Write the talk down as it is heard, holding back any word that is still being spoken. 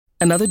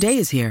Another day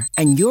is here,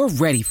 and you're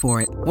ready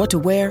for it. What to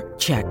wear?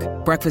 Check.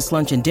 Breakfast,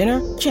 lunch, and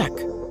dinner? Check.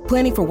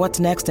 Planning for what's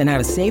next and how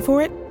to save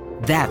for it?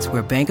 That's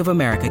where Bank of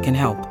America can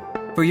help.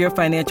 For your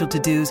financial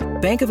to-dos,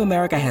 Bank of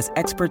America has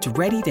experts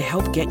ready to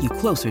help get you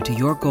closer to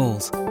your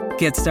goals.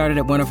 Get started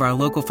at one of our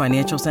local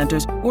financial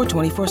centers or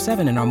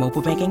 24/7 in our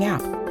mobile banking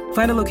app.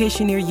 Find a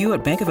location near you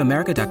at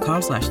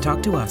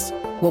bankofamerica.com/talktous.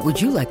 What would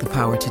you like the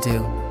power to do?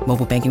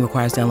 Mobile banking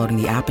requires downloading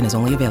the app and is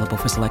only available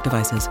for select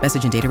devices.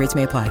 Message and data rates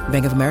may apply.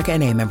 Bank of America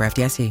N.A., member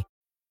FDIC.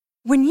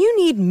 When you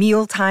need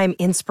mealtime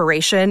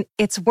inspiration,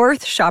 it's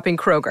worth shopping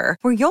Kroger,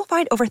 where you'll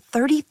find over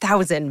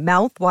 30,000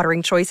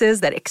 mouth-watering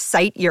choices that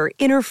excite your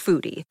inner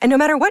foodie. And no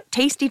matter what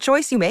tasty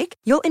choice you make,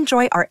 you'll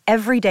enjoy our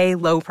everyday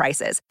low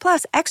prices,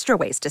 plus extra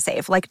ways to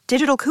save, like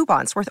digital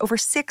coupons worth over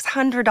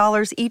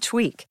 $600 each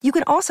week. You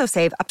can also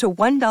save up to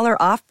 $1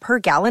 off per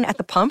gallon at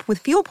the pump with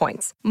fuel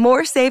points.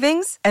 More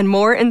savings and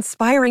more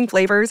inspiring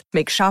flavors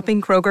make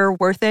shopping Kroger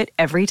worth it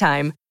every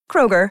time.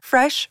 Kroger,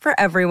 fresh for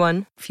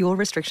everyone. Fuel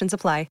restrictions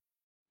apply.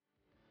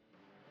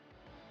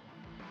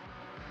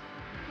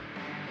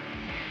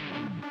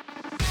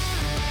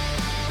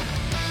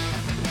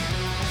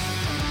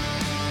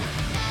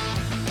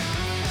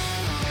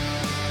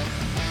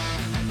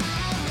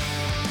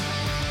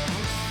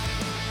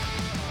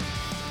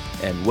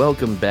 And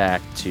welcome back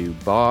to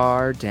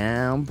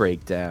Bardown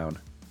Breakdown,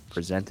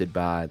 presented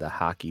by the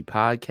Hockey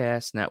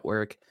Podcast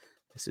Network.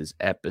 This is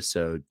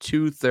episode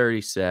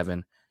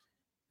 237,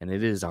 and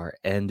it is our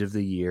end of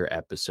the year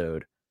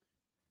episode.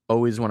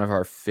 Always one of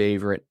our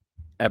favorite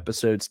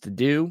episodes to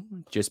do,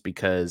 just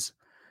because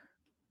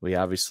we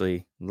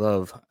obviously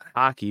love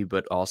hockey,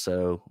 but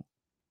also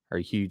are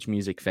huge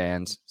music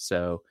fans.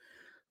 So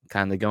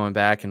kind of going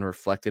back and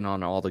reflecting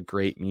on all the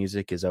great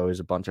music is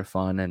always a bunch of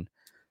fun. And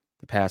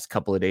the past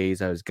couple of days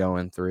I was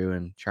going through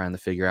and trying to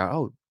figure out,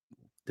 oh,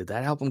 did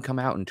that album come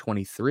out in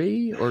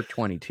 23 or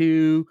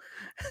 22?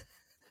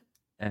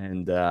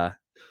 And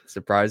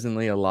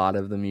surprisingly, a lot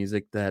of the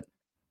music that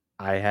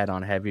I had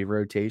on heavy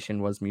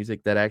rotation was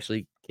music that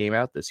actually came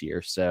out this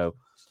year. So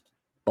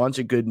bunch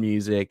of good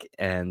music,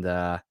 and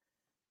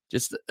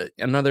just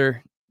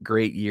another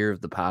great year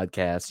of the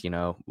podcast. You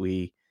know,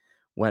 we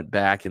went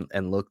back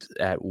and looked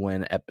at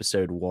when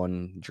episode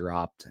 1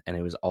 dropped, and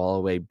it was all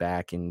the way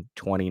back in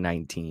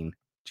 2019,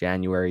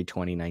 January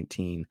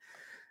 2019,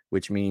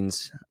 which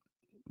means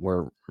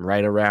we're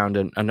right around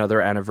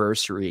another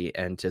anniversary.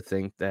 And to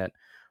think that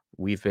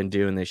we've been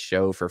doing this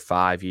show for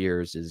 5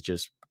 years is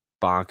just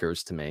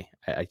bonkers to me.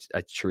 I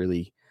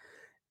truly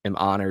am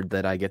honored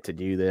that I get to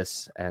do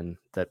this, and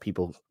that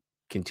people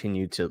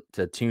continue to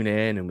tune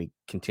in, and we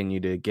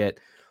continue to get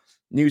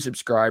new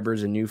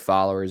subscribers and new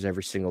followers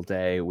every single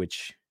day,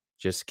 which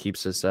just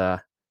keeps us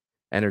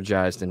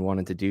energized and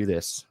wanting to do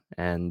this.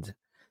 And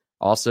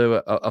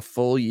also a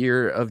full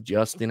year of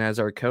Justin as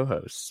our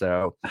co-host.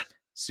 So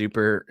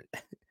super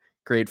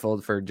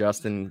grateful for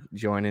Justin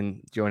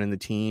joining the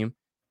team.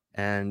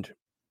 And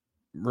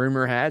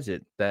rumor has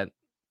it that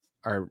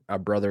our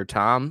brother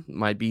Tom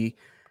might be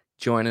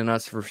joining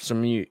us for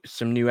some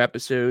new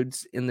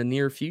episodes in the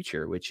near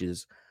future, which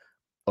is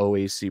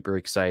always super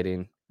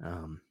exciting.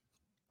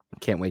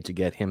 Can't wait to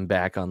get him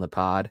back on the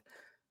pod.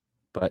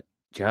 But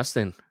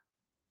Justin,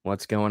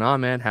 what's going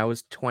on, man? How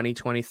has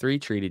 2023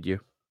 treated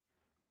you?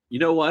 You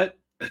know what?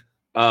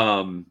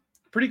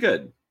 Pretty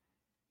good.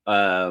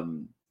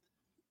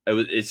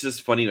 It's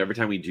just funny every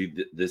time we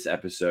do this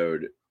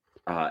episode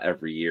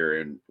every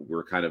year, and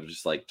we're kind of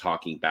just like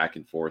talking back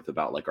and forth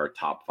about like our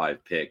top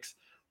 5 picks.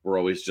 We're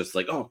always just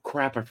like, oh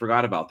crap, I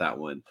forgot about that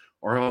one,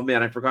 or oh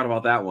man, I forgot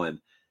about that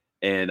one.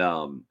 And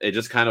it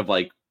just kind of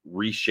like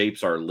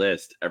reshapes our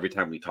list every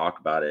time we talk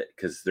about it,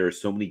 because there are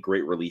so many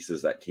great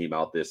releases that came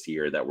out this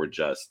year that were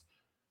just,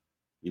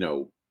 you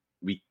know,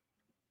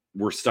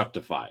 we're stuck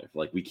to 5.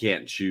 Like, we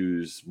can't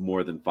choose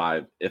more than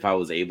 5. If I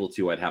was able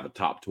to, I'd have a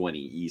top 20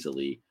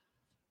 easily.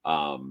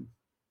 But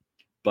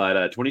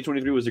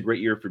 2023 was a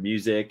great year for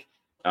music.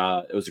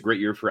 It was a great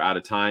year for Out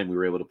of Time. We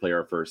were able to play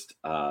our first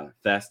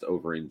fest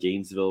over in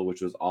Gainesville, which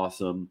was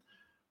awesome.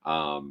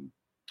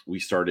 We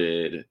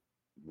started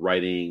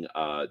writing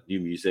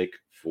new music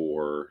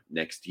for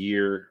next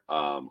year.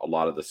 A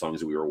lot of the songs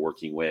that we've been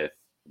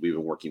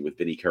working with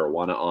Vinny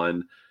Caruana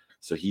on.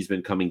 So he's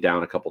been coming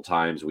down a couple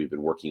times. We've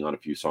been working on a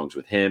few songs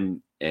with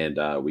him, and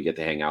we get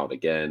to hang out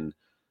again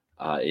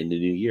in the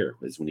new year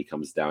is when he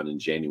comes down in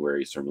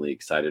January. So I'm really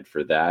excited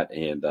for that,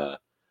 and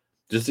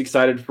just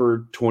excited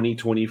for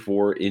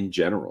 2024 in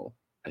general.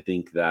 I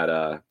think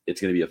that it's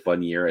going to be a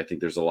fun year. I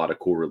think there's a lot of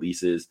cool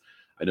releases.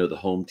 I know the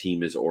home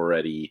team has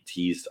already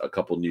teased a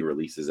couple new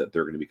releases that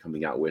they're going to be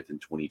coming out with in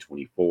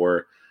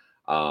 2024.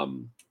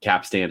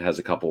 Capstan has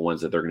a couple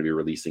ones that they're going to be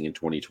releasing in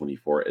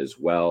 2024 as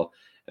well.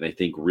 And I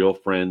think Real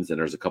Friends, and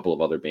there's a couple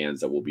of other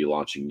bands that will be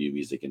launching new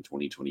music in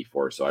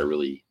 2024. So I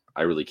really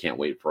can't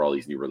wait for all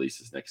these new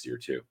releases next year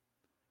too.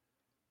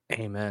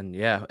 Amen.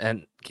 Yeah.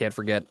 And can't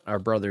forget our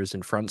brothers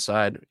in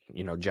Frontside,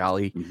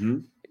 Jolly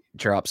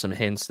dropped some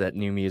hints that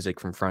new music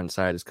from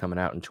Frontside is coming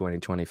out in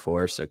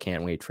 2024. So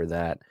can't wait for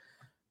that.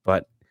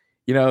 But,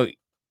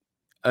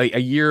 a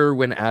year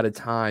when Out of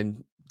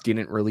Time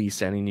didn't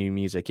release any new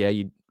music. Yeah,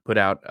 you put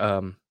out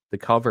the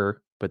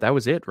cover, but that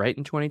was it, right?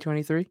 In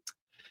 2023.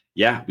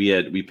 Yeah,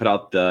 we put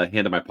out the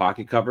Hand in My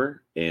Pocket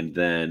cover, and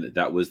then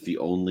that was the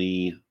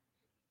only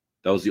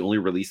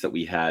release that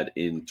we had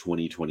in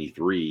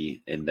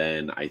 2023. And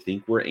then I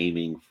think we're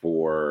aiming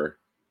for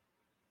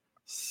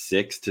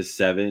 6 to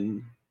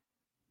 7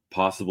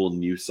 possible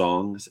new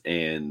songs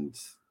and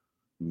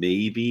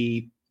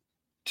maybe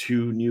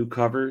 2 new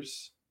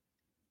covers.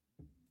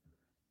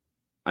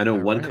 I know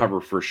All one right.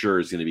 cover for sure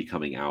is going to be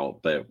coming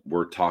out, but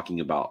we're talking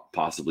about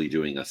possibly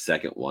doing a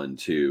second one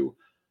too.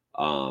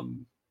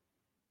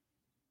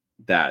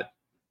 That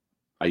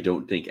I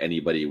don't think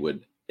anybody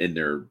would in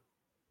their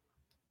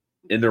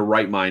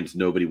right minds,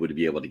 nobody would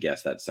be able to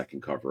guess that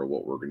second cover of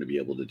what we're going to be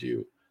able to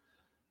do.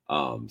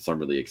 So I'm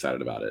really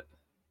excited about it.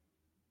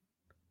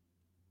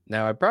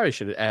 Now, I probably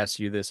should have asked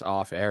you this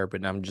off air,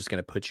 but I'm just going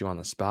to put you on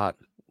the spot.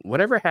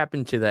 Whatever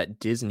happened to that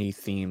Disney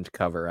themed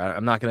cover?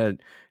 I'm not going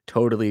to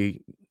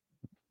totally,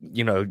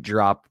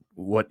 drop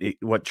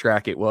what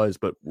track it was,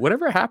 but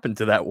whatever happened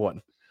to that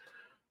one?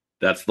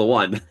 That's the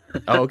one.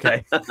 Oh,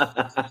 okay.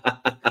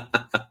 I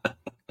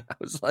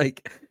was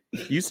like,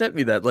 you sent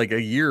me that like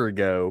a year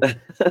ago. Like,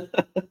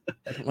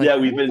 yeah,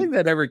 I don't think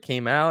that ever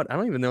came out. I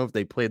don't even know if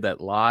they played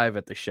that live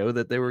at the show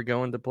that they were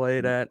going to play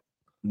it at.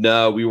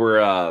 No, we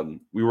were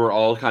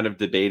all kind of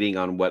debating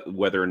on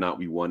whether or not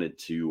we wanted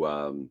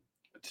to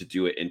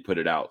do it and put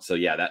it out. So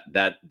yeah,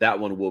 that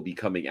one will be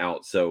coming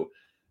out. So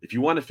if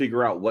you want to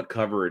figure out what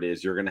cover it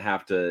is, you're going to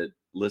have to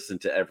listen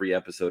to every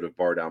episode of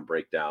Bardown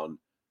Breakdown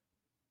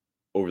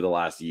over the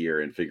last year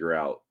and figure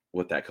out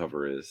what that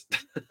cover is.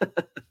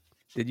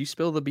 Did you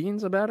spill the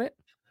beans about it?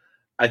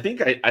 I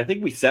think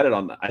we said it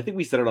on the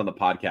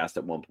podcast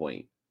at one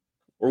point,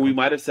 or we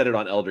might have said it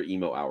on Elder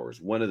Emo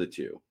Hours, one of the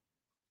two.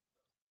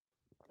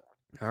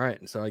 All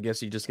right, so I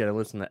guess you just got to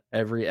listen to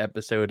every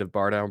episode of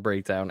Bardown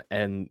Breakdown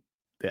and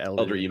the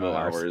Elder Emo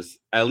Hours,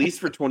 at least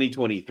for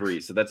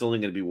 2023. So that's only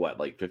going to be what,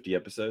 like 50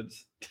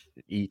 episodes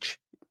each,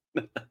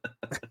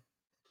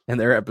 and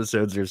their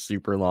episodes are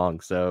super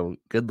long. So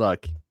good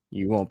luck.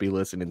 You won't be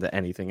listening to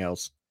anything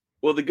else.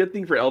 Well, the good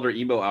thing for Elder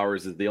Emo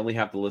Hours is they only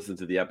have to listen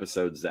to the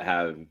episodes that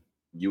have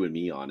you and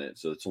me on it.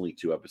 So it's only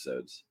 2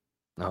 episodes.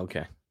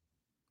 Okay.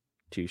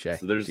 Touche.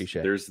 So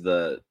there's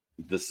the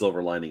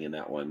silver lining in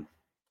that one.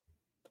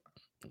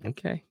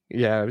 Okay.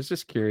 Yeah, I was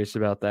just curious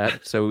about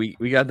that. So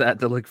we got that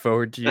to look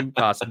forward to,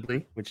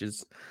 possibly, which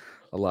is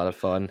a lot of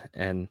fun.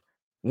 And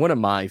one of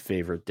my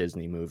favorite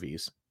Disney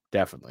movies,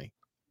 definitely.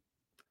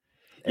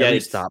 Yeah,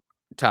 it's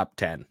top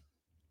 10.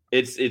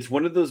 It's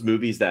one of those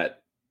movies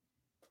that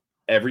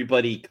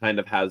everybody kind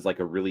of has like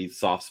a really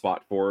soft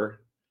spot for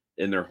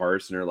in their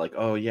hearts, and they're like,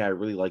 oh yeah, I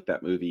really like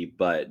that movie,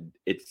 but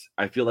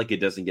I feel like it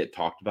doesn't get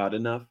talked about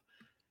enough.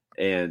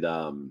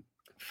 And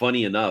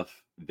funny enough,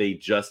 they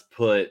just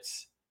put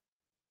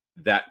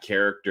that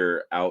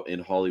character out in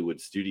Hollywood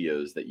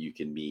studios that you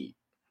can meet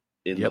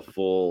in the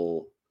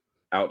full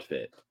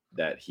outfit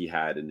that he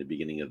had in the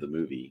beginning of the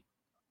movie.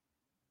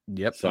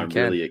 Yep. So I'm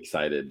really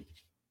excited.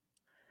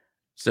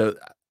 So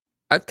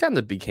I've kind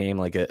of became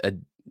like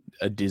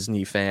a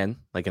Disney fan,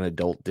 like an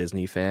adult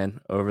Disney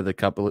fan over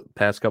the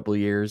past couple of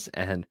years.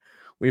 And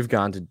we've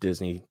gone to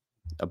Disney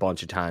a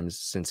bunch of times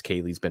since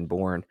Kaylee's been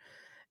born.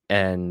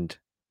 And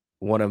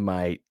one of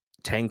my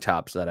tank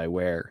tops that I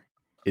wear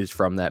is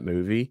from that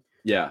movie.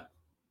 Yeah.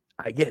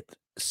 I get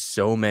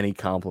so many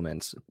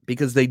compliments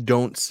because they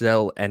don't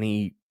sell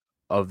any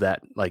of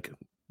that like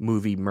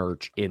movie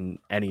merch in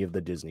any of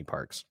the Disney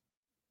parks.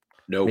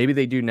 No, Maybe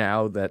they do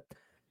now that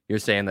you're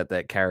saying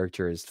that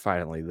character is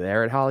finally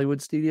there at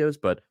Hollywood Studios,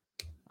 but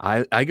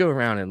I go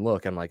around and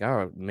look. I'm like,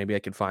 oh, maybe I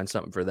could find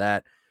something for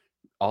that.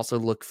 Also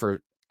look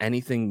for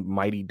anything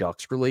Mighty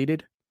Ducks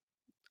related.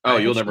 Oh,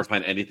 you'll never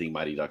find anything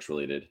Mighty Ducks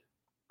related.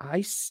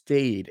 I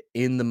stayed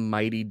in the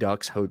Mighty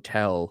Ducks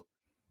hotel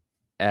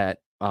at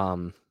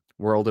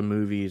World of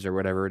Movies or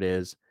whatever it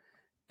is,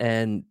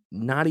 and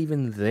not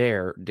even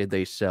there did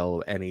they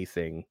sell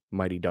anything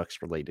Mighty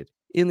Ducks related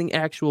in the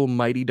actual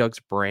Mighty Ducks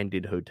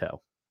branded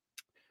hotel.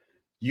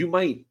 You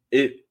might,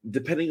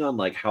 depending on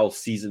like how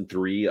season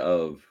 3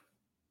 of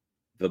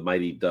the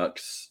Mighty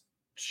Ducks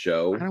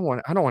show. I don't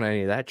want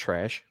any of that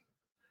trash.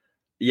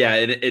 Yeah,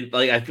 and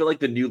like I feel like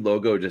the new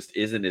logo just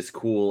isn't as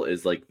cool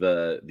as like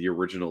the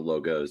original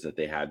logos that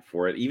they had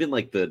for it. Even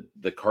like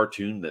the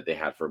cartoon that they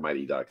had for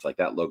Mighty Ducks, like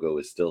that logo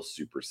is still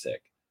super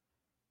sick.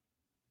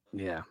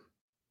 Yeah.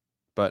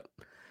 But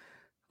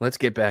let's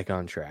get back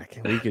on track.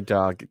 We could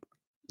talk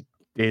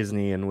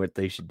Disney and what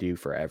they should do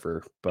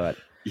forever, but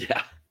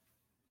yeah.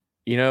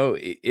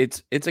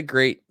 It's a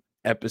great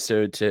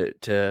episode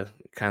to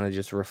kind of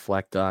just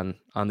reflect on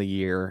the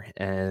year,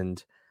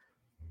 and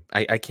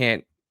I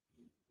can't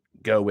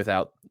go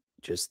without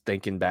just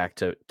thinking back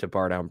to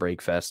Bardown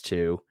Breakfest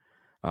too.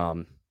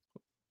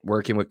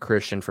 Working with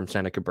Christian from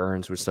Seneca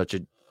Burns was such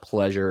a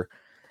pleasure,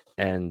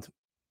 and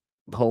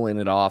pulling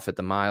it off at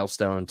the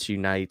Milestone 2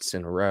 nights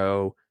in a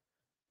row,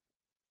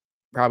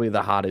 probably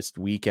the hottest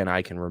weekend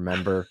I can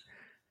remember.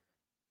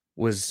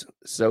 was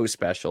so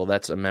special.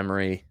 That's a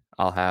memory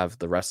I'll have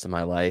the rest of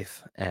my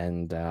life.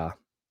 And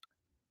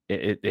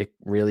it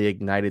really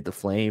ignited the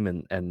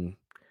flame and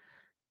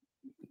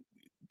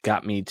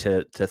got me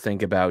to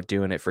think about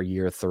doing it for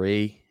year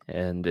 3,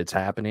 and it's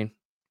happening,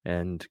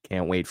 and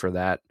can't wait for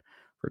that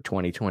for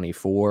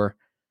 2024.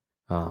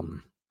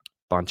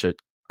 Bunch of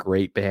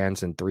great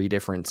bands in 3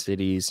 different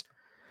cities.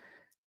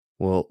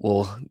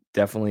 We'll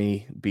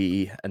definitely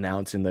be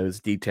announcing those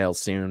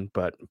details soon,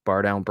 but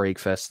Bardown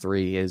Breakfest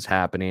 3 is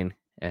happening,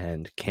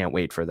 and can't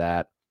wait for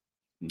that.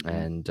 Mm-hmm.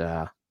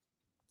 And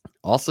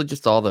also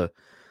just all the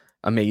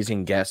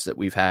amazing guests that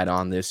we've had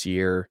on this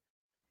year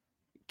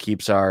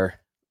keeps our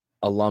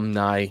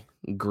alumni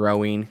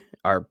growing.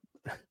 Our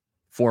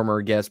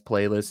former guest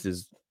playlist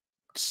is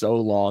so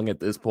long at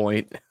this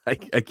point. I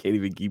can't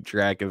even keep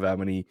track of how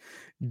many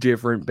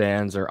different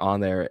bands are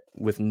on there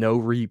with no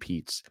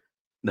repeats.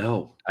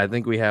 No, I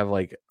think we have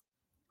like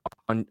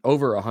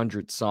over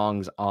 100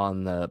 songs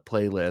on the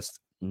playlist,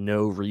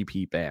 no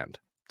repeat band.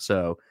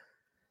 So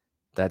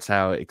that's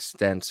how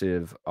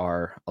extensive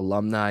our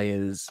alumni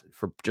is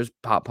for just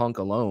pop punk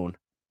alone.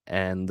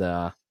 And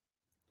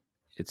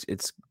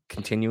it's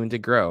continuing to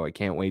grow. I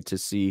can't wait to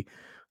see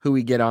who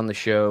we get on the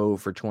show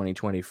for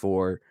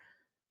 2024.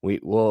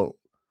 We'll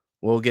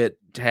get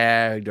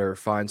tagged or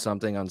find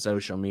something on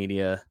social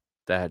media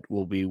that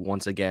will be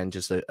once again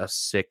just a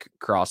sick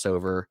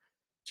crossover,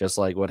 just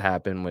like what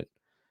happened with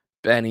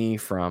Benny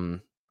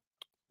from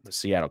the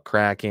Seattle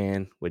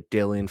Kraken, with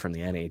Dylan from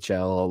the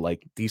NHL.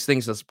 Like, these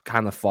things just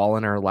kind of fall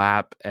in our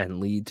lap and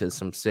lead to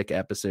some sick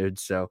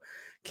episodes. So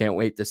can't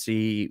wait to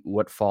see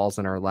what falls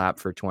in our lap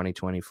for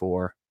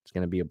 2024. It's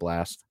going to be a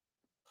blast.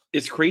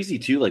 It's crazy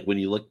too. Like, when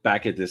you look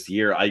back at this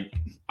year,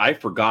 I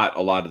forgot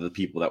a lot of the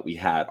people that we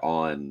had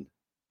on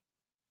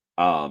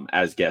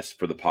as guests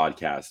for the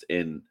podcast.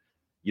 And,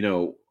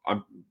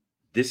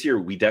 this year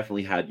we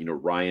definitely had,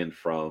 Ryan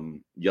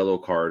from Yellow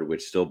Card,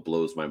 which still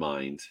blows my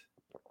mind.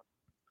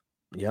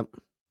 Yep.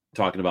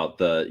 Talking about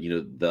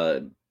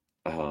the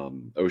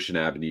Ocean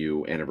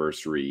Avenue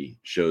anniversary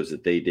shows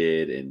that they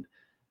did. And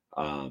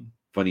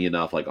funny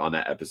enough, like, on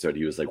that episode,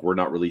 he was like, we're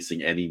not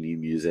releasing any new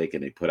music,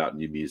 and they put out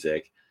new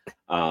music.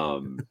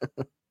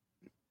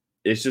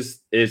 It's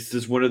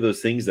just one of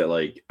those things that,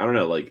 like, I don't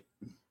know, like,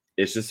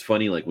 it's just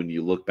funny, like, when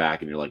you look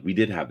back and you're like, we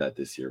did have that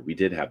this year. We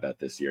did have that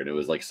this year. And it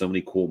was like so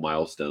many cool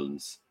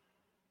milestones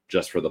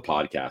just for the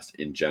podcast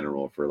in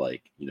general, for,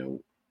 like,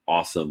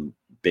 awesome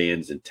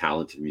bands and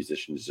talented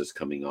musicians just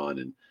coming on,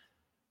 and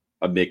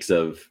a mix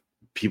of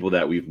people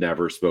that we've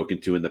never spoken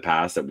to in the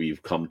past that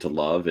we've come to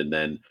love, and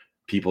then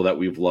people that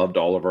we've loved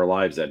all of our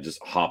lives that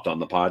just hopped on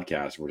the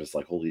podcast. We're just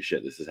like, holy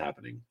shit, this is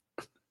happening.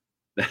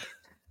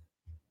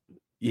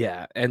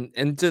 Yeah.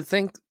 And to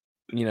think,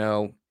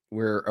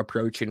 we're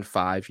approaching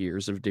 5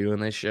 years of doing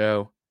this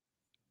show.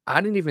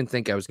 I didn't even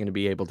think I was going to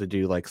be able to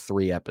do like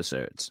 3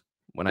 episodes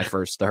when I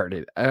first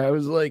started. I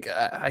was like,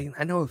 I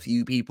know a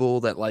few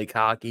people that like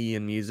hockey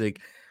and music.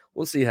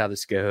 We'll see how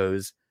this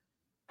goes.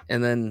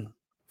 And then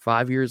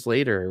 5 years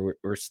later,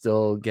 we're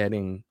still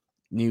getting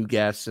new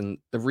guests, and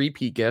the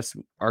repeat guests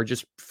are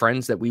just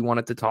friends that we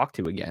wanted to talk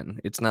to again.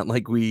 It's not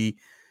like we're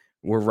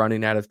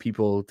running out of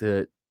people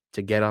to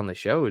get on the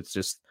show. It's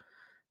just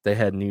they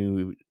had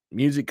new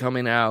music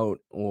coming out,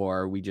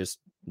 or we just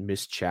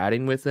missed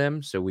chatting with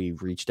them, so we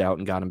reached out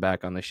and got them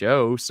back on the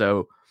show.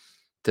 So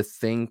to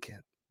think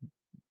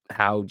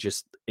how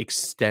just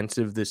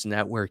extensive this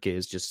network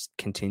is just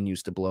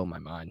continues to blow my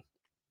mind.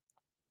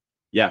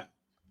 Yeah.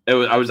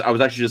 I was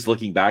actually just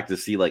looking back to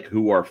see, like,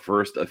 who our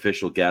first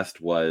official guest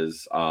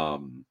was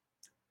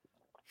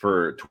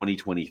for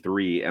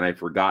 2023, and I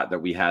forgot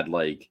that we had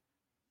like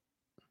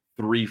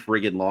 3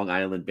 friggin' Long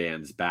Island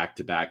bands back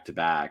to back to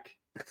back.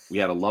 We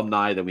had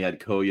Alumni, then we had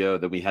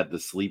Koyo, then we had The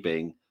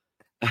Sleeping.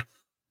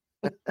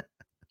 And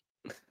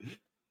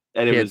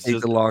it was take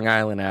just the Long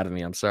Island out of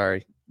me. I'm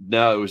sorry.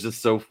 No, it was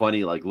just so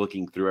funny, like,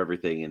 looking through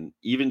everything, and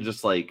even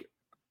just like,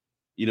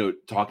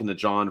 talking to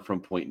John from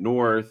Point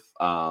North.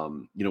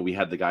 We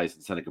had the guys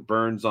in Seneca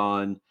Burns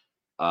on.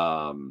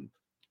 Timeshares.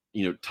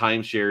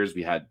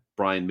 We had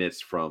Brian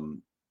Mitz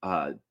from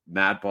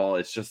Madball.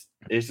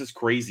 It's just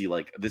crazy.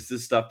 Like, this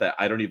is stuff that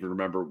I don't even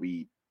remember.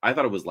 I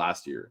thought it was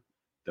last year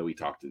that we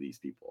talked to these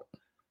people,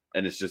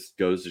 and it just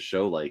goes to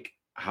show, like,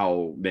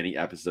 how many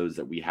episodes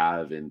that we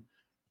have, and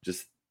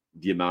just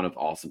the amount of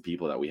awesome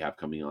people that we have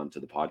coming on to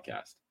the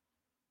podcast.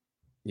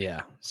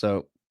 Yeah.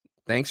 So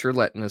thanks for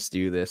letting us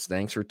do this.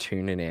 Thanks for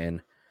tuning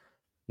in.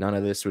 None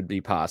of this would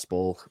be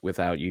possible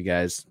without you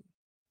guys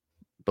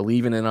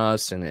believing in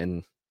us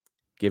and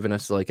giving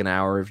us like an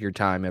hour of your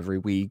time every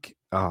week.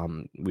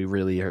 We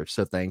really are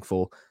so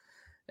thankful.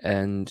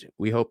 And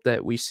we hope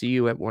that we see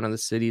you at one of the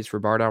cities for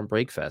Bardown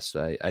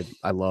Breakfest.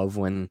 I love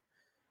when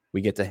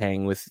we get to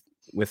hang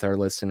with our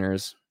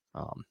listeners.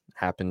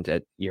 Happened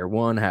at year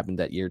 1,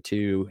 happened at year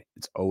 2.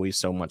 It's always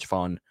so much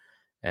fun.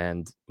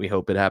 And we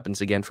hope it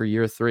happens again for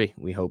year 3.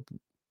 We hope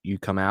you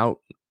come out.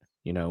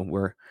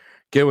 We're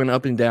going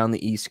up and down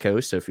the East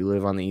Coast. So if you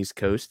live on the East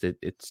Coast,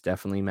 it's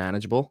definitely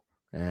manageable.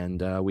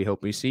 And we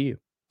hope we see you.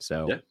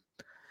 So yeah.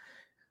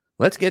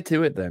 Let's get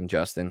to it then,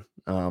 Justin.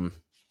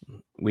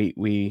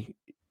 We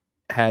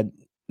had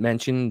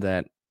mentioned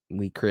that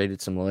we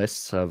created some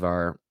lists of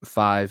our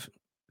 5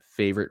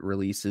 favorite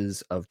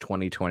releases of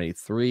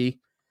 2023,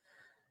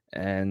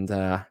 and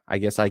I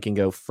guess I can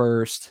go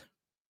first.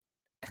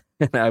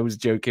 And I was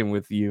joking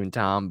with you and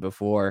Tom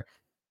before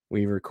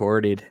we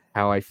recorded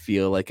how I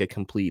feel like a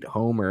complete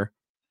homer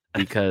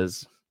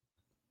because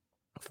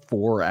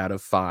 4 out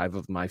of 5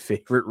 of my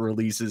favorite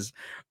releases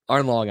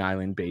are Long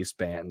Island-based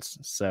bands.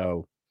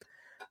 So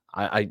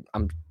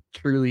I'm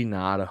truly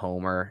not a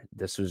homer.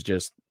 This was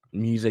just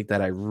music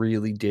that I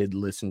really did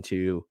listen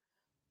to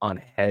on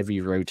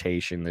heavy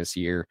rotation this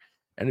year.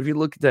 And if you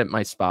looked at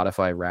my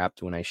Spotify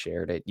Wrapped when I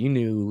shared it, you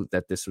knew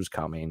that this was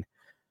coming.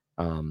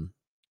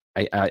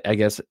 I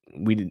guess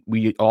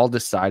we all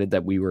decided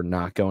that we were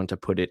not going to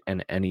put it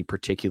in any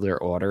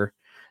particular order.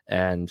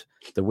 And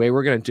the way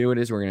we're going to do it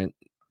is we're going to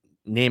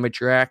name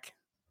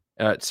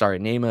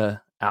name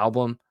a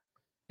album,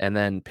 and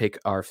then pick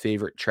our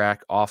favorite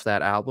track off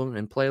that album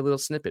and play a little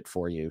snippet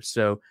for you.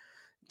 So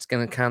it's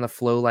going to kind of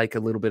flow like a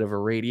little bit of a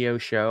radio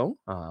show.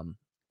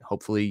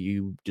 Hopefully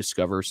you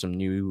discover some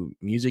new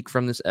music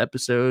from this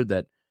episode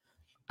that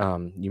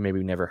you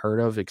maybe never heard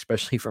of,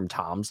 especially from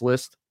Tom's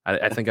list.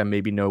 I think I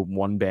maybe know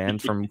one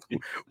band from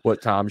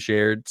what Tom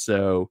shared.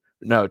 So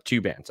no,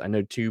 2 bands. I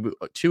know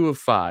two of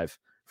 5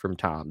 from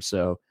Tom.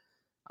 So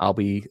I'll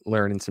be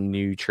learning some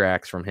new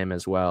tracks from him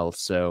as well.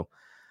 So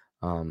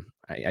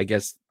I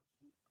guess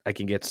I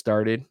can get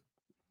started.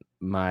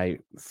 My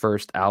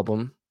first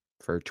album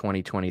for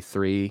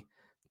 2023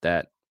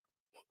 that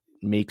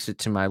makes it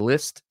to my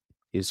list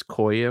is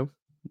Koyo,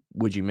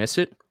 Would You Miss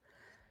It?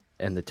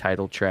 And the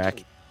title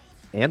track,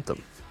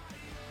 Anthem.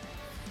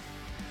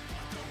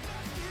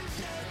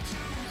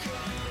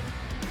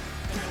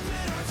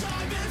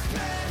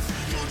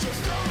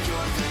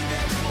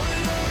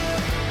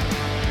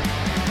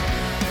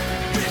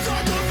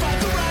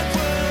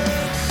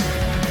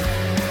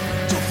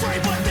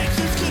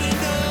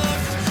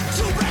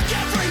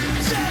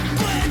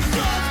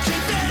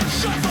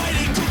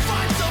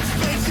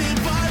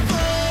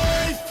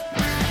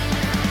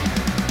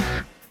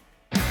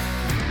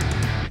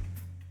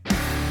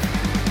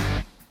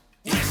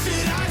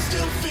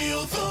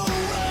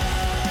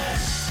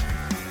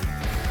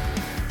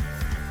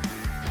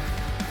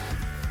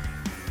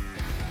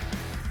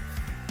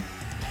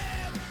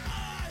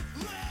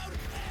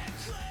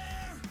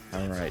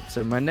 All right,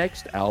 so my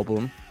next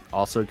album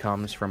also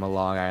comes from a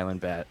Long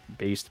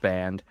Island-based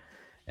band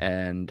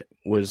and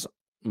was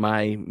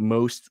my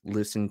most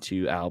listened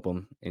to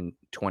album in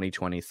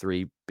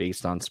 2023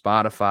 based on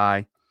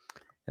Spotify,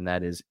 and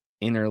that is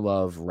Inner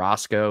Love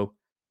Roscoe,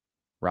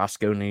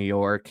 New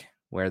York,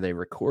 where they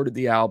recorded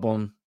the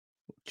album.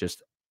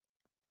 Just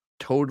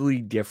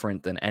totally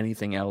different than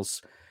anything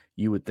else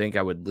you would think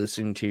I would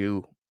listen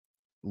to.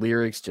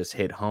 Lyrics just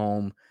hit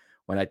home.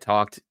 When I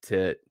talked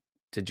to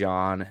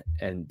John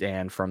and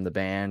Dan from the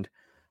band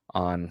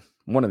on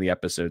one of the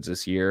episodes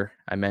this year,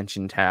 I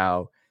mentioned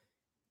how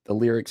the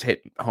lyrics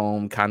hit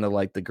home kind of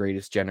like the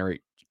Greatest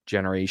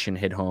Generation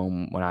hit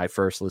home when I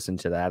first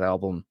listened to that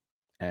album.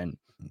 And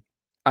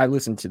I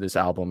listened to this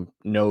album,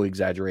 no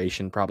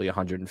exaggeration, probably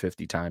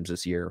 150 times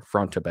this year,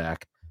 front to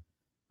back.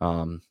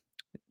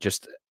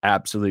 Just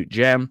absolute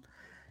gem.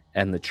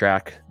 And the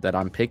track that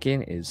I'm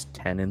picking is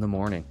 10 in the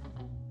Morning.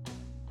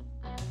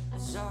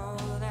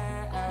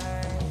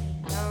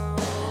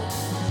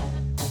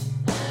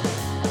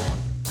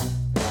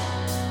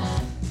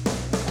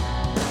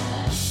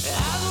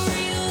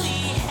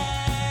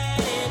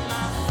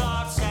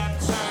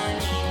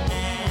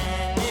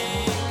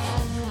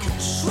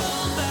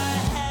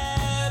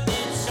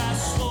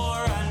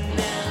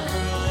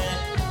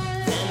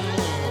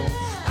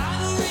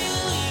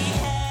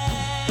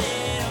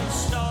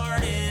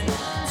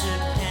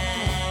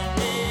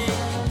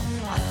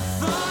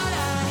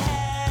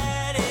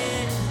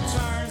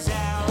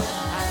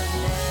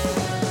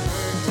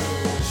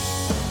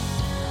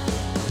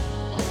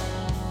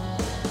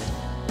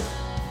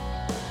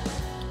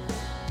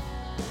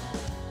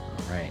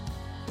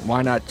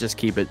 Why not just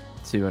keep it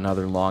to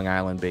another Long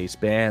Island-based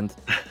band?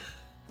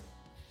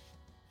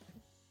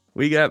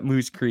 We got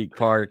Moose Creek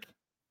Park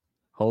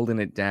holding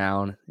it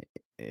down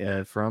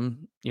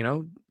from,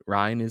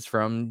 Ryan is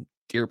from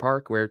Deer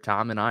Park, where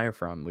Tom and I are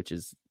from, which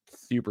is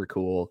super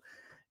cool.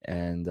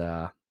 And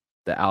the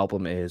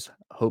album is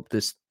Hope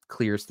This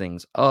Clears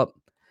Things Up.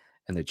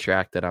 And the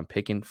track that I'm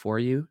picking for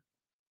you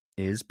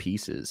is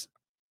Pieces.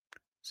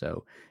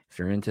 So if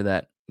you're into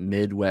that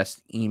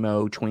Midwest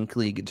emo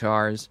twinkly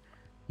guitars,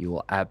 you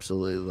will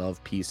absolutely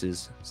love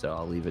Pieces, so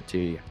I'll leave it to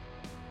you.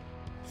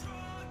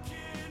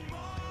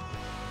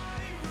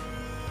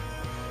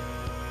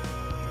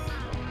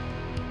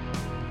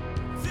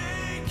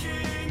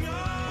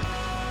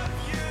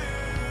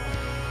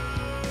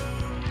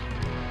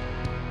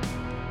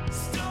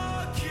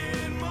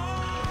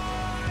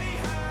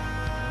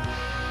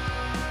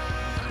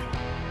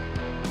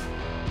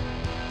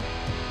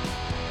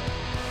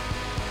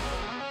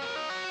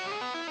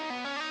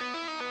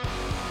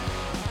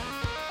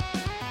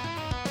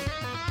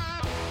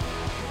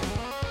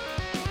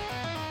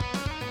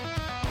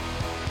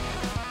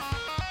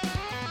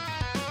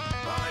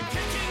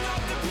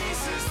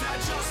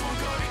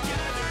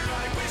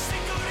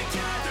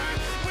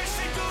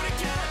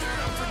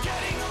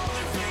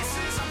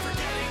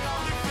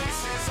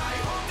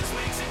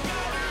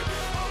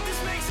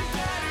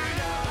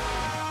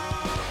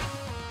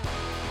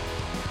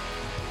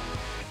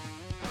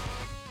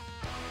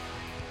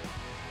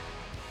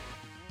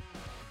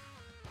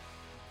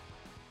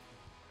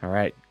 All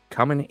right,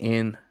 coming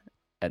in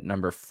at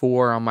number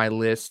 4 on my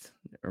list.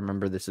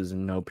 Remember, this is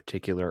in no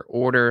particular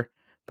order,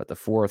 but the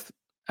 4th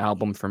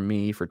album for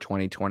me for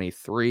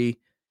 2023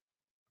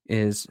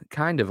 is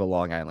kind of a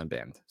Long Island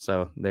band.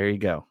 So there you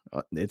go.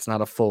 It's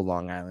not a full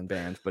Long Island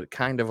band, but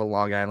kind of a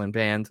Long Island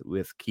band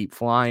with Keep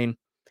Flying.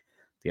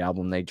 The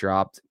album they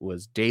dropped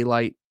was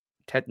Daylight,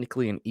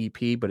 technically an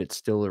EP, but it's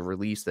still a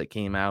release that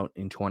came out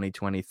in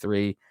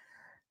 2023.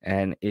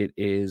 And it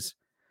is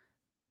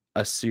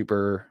a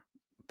super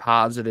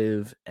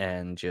positive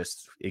and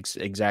just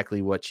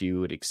exactly what you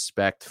would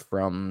expect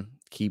from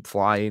Keep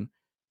Flying.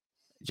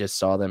 Just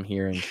saw them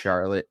here in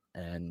Charlotte,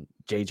 and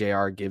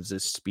JJR gives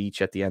this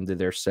speech at the end of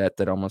their set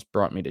that almost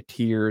brought me to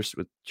tears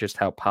with just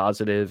how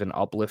positive and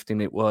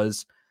uplifting it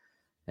was.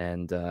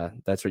 And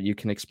that's what you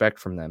can expect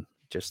from them.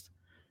 Just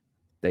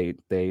they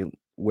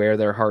wear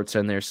their hearts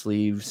on their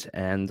sleeves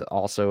and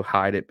also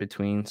hide it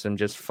between some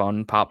just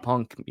fun pop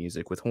punk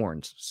music with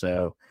horns.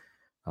 So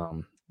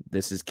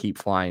this is Keep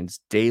Flying's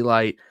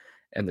Daylight,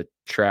 and the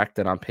track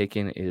that I'm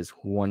picking is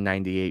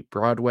 198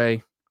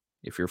 Broadway.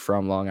 If you're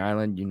from Long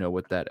Island, you know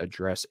what that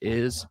address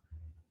is.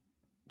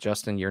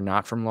 Justin, you're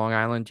not from Long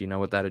Island. Do you know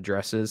what that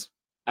address is?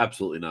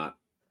 Absolutely not.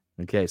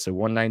 Okay, so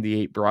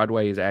 198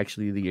 Broadway is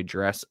actually the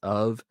address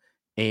of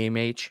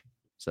AMH.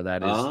 So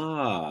that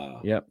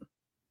is, yep,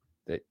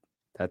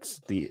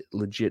 that's the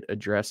legit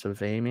address of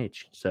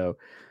AMH. So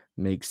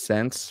makes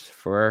sense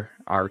for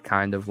our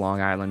kind of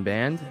Long Island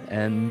band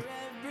and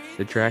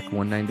the track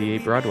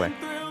 198 Broadway.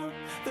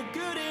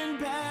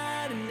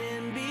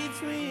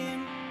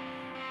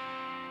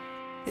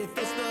 If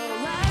it's the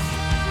last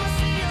time I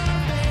see your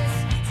face,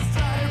 just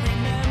try to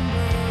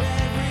remember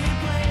every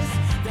place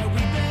that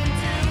we've been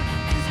to,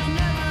 'cause you'll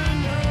never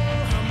know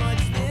how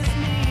much this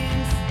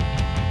means.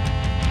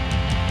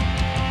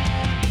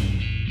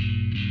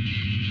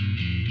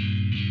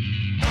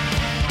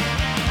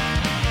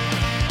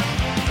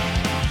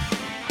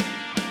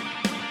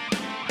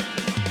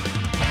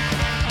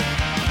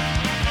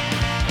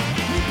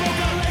 We broke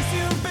our legs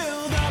to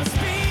build our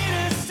speed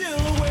and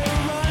still we're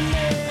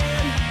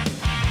running.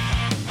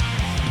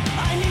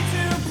 I need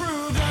to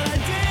prove that I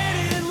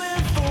didn't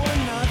live for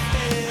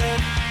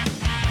nothing,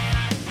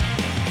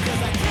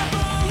 'cause I can't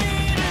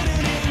believe in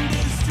an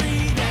industry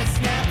that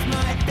snapped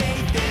my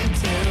faith in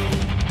two.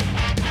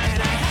 And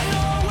I had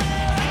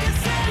nowhere I could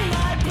send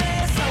my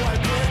prayer, so I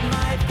put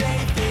my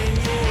faith in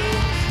you.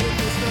 If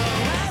it's the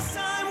last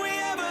time we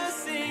ever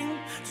sing,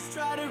 just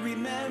try to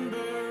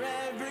remember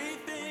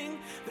everything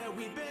that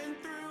we've been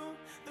through,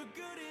 the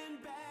good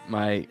and bad.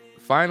 My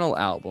final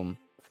album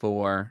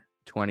for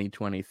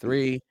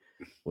 2023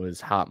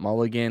 was Hot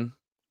Mulligan,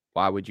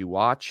 Why Would You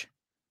Watch?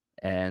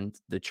 And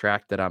the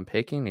track that I'm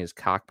picking is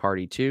Cock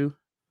Party 2,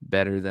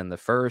 Better Than the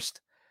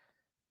First.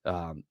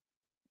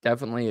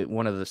 Definitely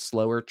one of the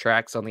slower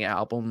tracks on the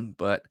album,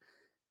 but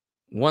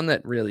one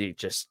that really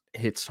just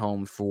hits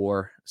home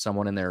for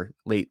someone in their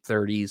late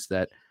 30s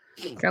that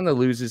kind of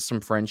loses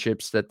some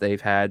friendships that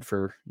they've had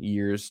for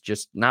years,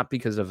 just not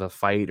because of a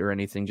fight or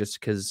anything, just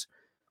because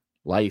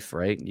life,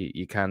 right?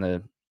 You kind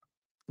of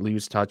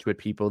lose touch with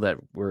people that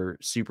were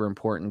super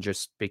important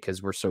just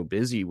because we're so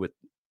busy with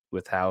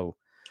how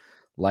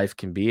life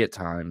can be at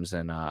times.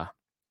 And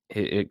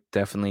it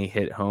definitely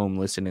hit home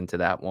listening to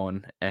that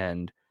one,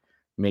 and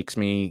makes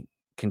me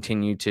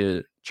continue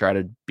to try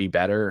to be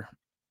better,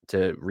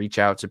 to reach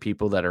out to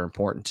people that are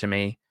important to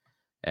me,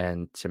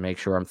 and to make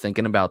sure I'm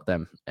thinking about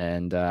them.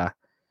 And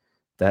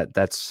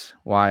that's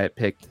why I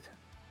picked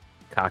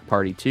Cock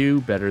Party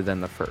 2, Better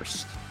Than the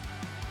First.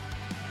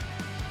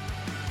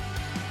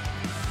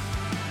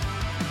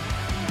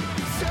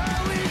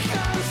 Surely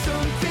come,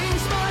 some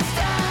things must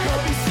die.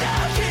 Hope you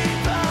still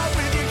keep up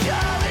with your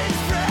college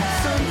friends.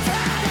 Some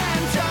fat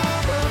and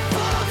dumb or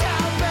pulled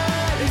out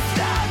bed. It's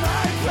not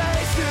my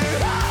place to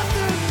hold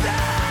them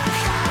back.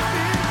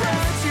 Happy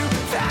that you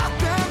felt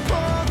them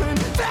pulling,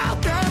 felt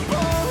them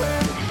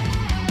pulling.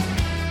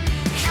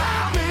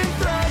 Common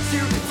threads,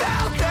 you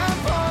felt them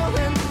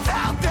pulling,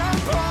 felt them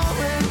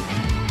pulling.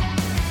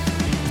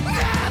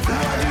 Never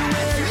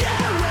let you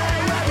get away.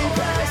 Every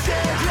place you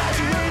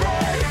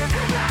graduated.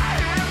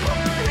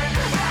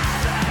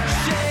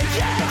 Shake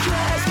your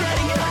class,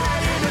 getting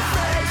high in the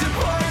flames of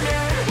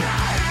boredom.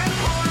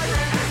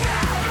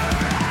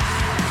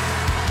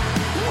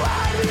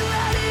 Why do we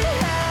let it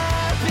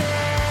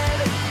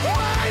happen?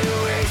 Why do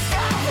we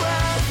stop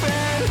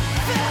laughing?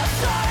 Feel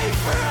sorry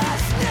for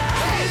us now.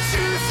 Hate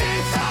you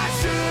since I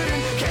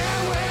shouldn't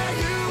care where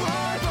you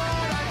are,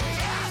 but I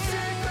can't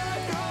take the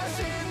course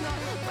in the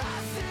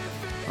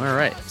Pacific. All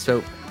right,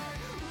 so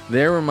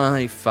there were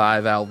my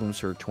 5 albums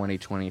for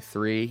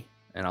 2023,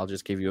 and I'll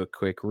just give you a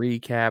quick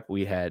recap.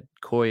 We had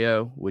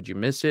Koyo, Would You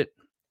Miss It?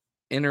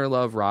 Inner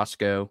Love,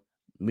 Roscoe,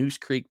 Moose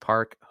Creek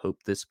Park,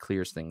 hope this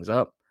clears things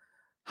up.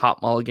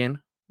 Hot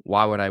Mulligan,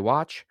 Why Would I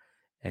Watch?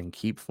 And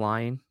Keep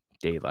Flying,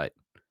 Daylight.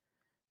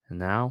 And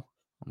now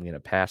I'm going to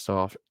pass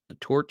off the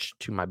torch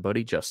to my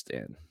buddy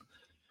Justin.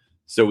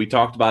 So we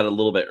talked about it a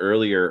little bit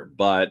earlier,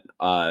 but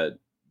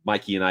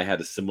Mikey and I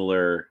had a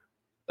similar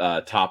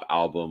top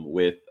album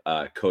with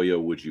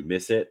Koyo, Would You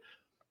Miss It?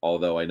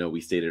 Although I know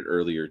we stated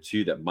earlier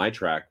too that my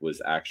track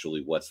was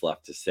actually What's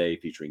Left to Say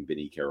featuring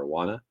Vinny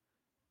Caruana.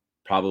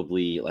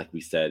 Probably, like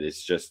we said,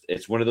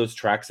 it's one of those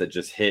tracks that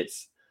just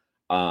hits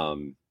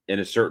in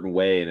a certain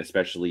way, and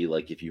especially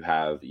like if you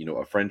have,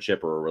 a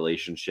friendship or a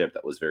relationship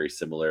that was very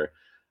similar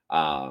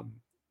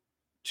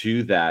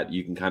to that,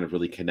 you can kind of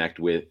really connect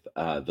with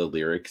the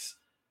lyrics.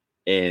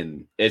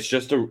 And it's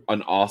just an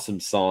awesome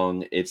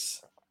song.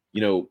 It's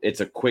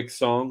a quick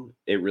song.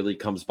 It really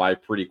comes by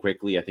pretty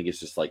quickly. I think it's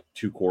just like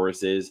 2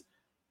 choruses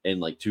and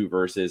like 2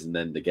 verses and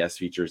then the guest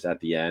features at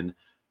the end.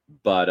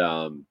 But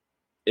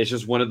it's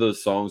just one of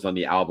those songs on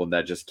the album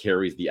that just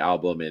carries the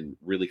album and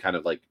really kind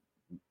of like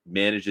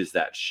manages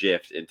that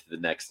shift into the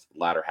next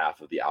latter half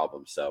of the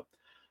album. So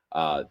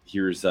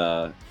here's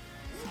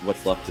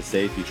What's Left to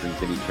Say featuring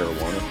Vinny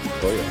Caruana and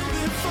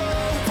Koyo.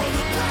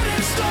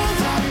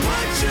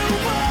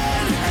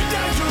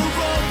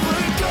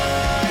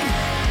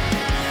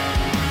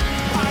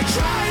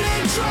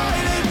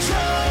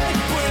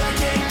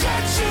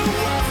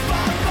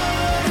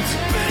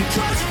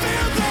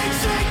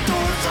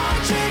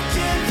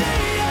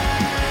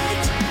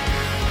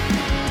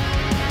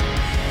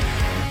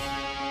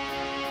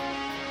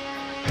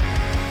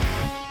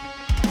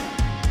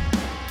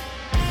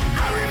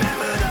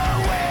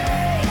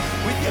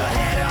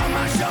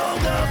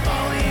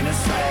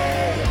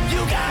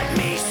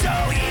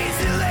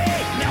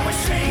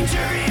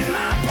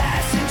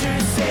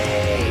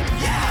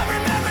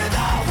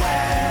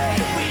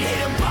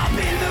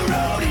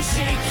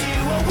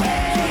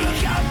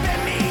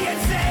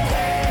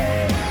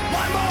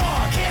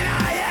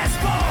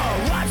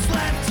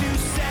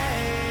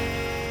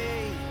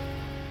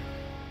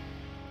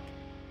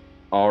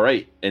 All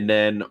right. And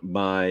then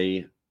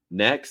my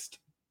next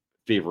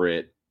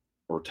favorite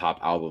or top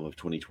album of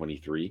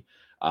 2023.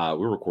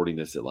 We're recording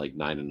this at like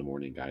 9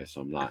 a.m, guys.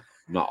 So I'm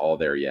not all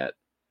there yet.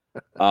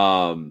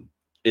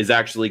 Is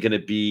actually going to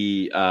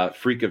be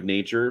Freak of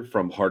Nature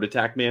from Heart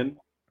Attack Man.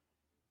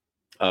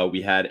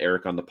 We had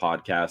Eric on the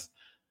podcast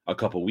a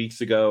couple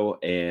weeks ago,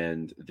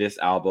 and this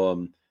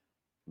album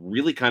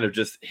really kind of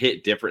just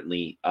hit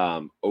differently.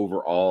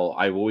 Overall,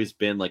 I've always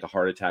been like a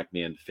Heart Attack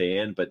Man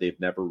fan, but they've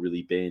never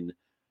really been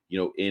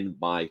in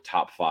my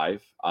top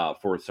 5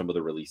 for some of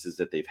the releases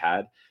that they've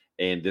had.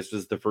 And this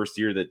was the first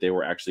year that they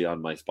were actually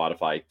on my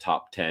Spotify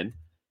top 10.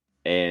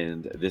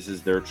 And this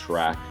is their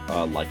track,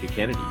 Like a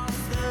Kennedy.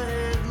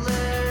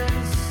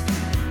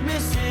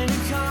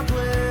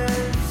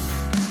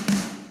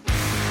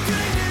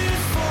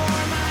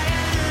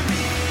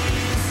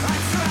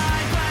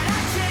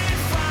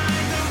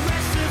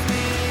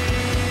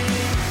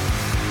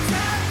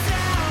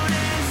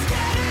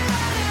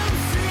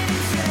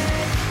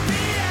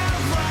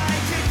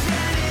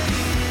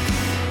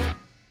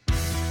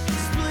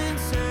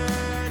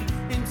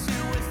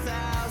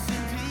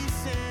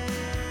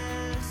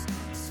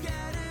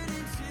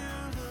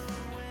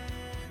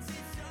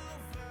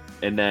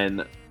 And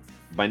then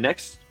my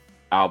next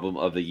album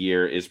of the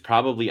year is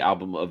probably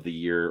album of the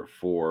year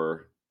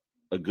for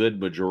a good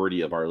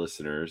majority of our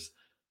listeners.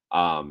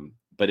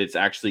 But it's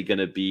actually going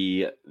to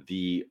be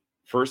the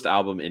first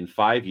album in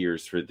 5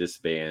 years for this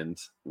band,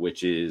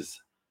 which is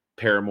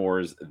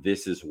Paramore's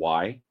This Is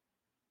Why.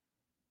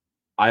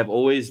 I've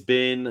always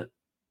been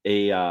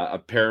a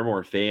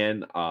Paramore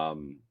fan.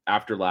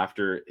 After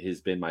Laughter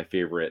has been my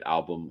favorite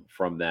album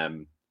from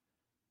them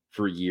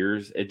for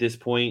years at this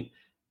point.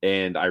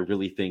 And I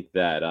really think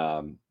that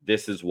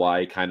This Is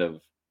Why kind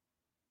of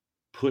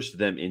pushed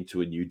them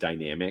into a new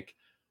dynamic,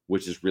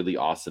 which is really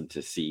awesome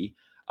to see.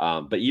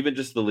 But even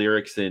just the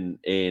lyrics and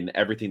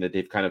everything that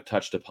they've kind of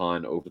touched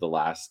upon over the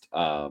last,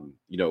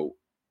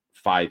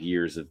 5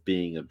 years of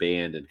being a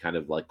band and kind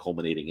of like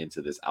culminating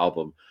into this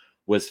album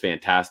was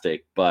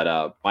fantastic.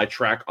 But my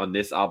track on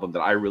this album that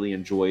I really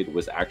enjoyed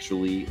was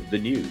actually The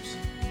News.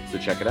 So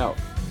check it out.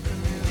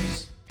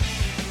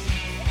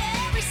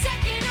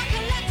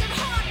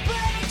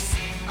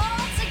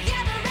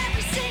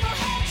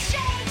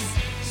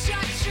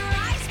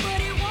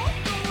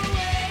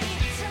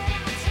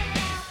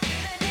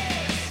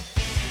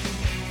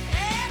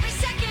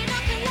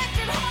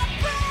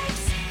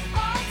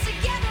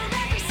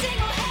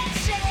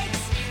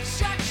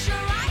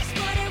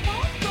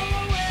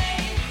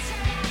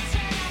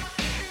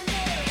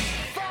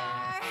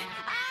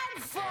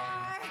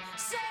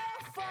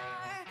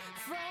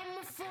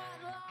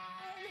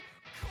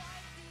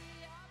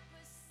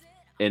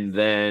 And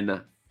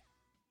then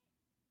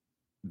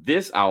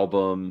this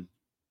album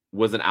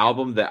was an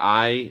album that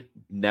I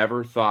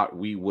never thought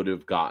we would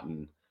have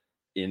gotten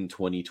in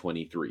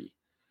 2023.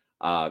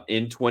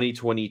 In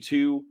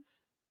 2022,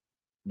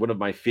 one of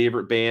my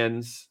favorite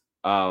bands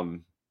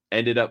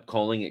ended up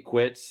calling it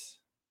quits,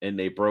 and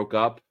they broke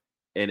up.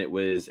 and it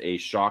was a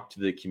shock to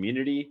the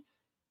community.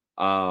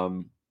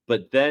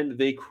 But then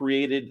they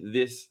created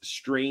this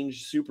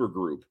strange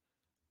supergroup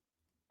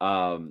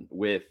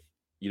with,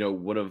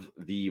 one of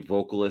the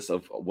vocalists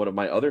of one of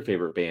my other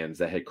favorite bands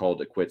that had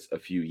called it quits a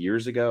few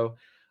years ago.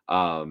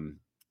 Um,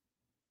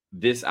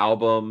 this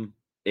album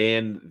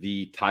and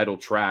the title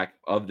track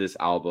of this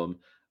album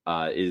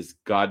is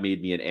God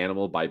Made Me an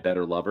Animal by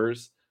Better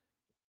Lovers.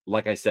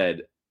 Like I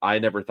said, I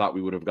never thought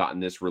we would have gotten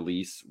this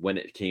release when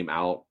it came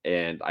out.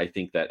 And I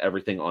think that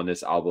everything on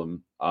this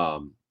album,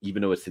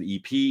 even though it's an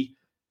EP,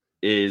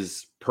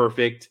 is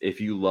perfect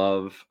if you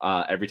love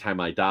Every Time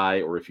I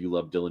Die, or if you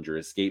love Dillinger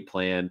Escape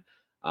Plan,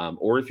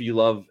 or if you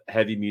love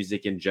heavy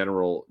music in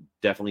general.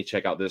 Definitely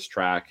check out this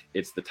track.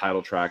 It's the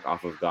title track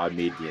off of God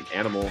Made Me an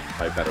Animal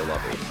by Better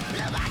Lovers.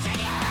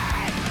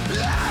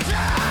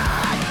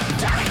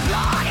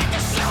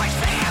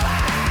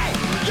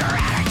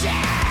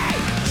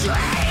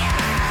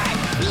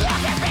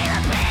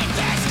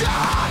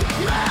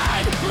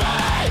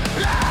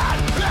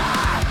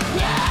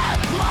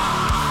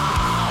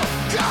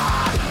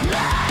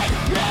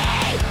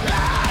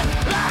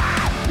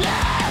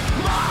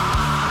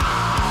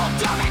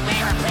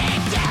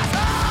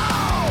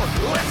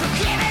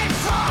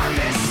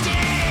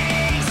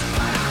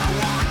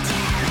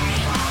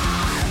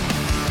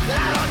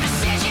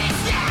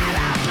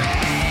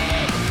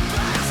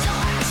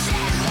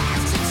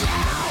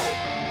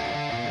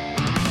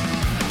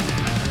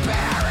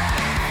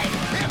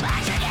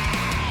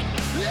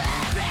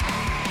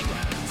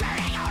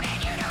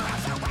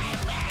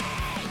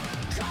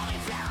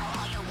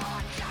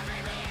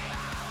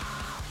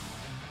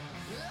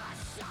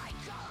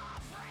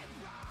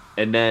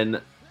 And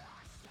then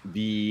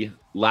the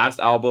last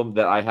album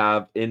that I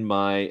have in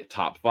my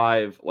top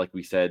 5, like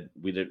we said,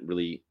 we didn't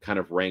really kind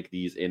of rank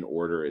these in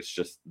order. It's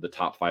just the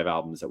top 5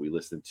 albums that we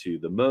listened to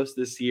the most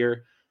this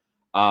year.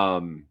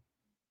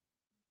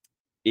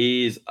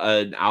 Is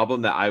an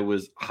album that I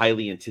was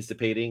highly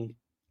anticipating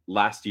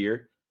last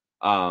year.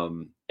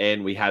 And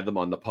we had them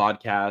on the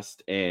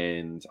podcast,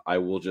 and I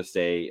will just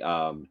say,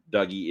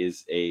 Dougie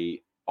is a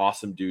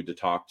awesome dude to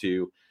talk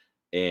to,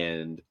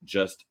 and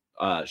just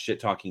shit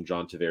talking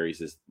John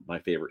Tavares is my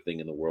favorite thing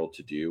in the world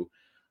to do.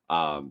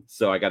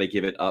 So I got to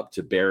give it up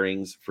to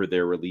Bearings for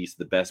their release,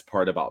 The Best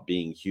Part About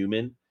Being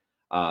Human.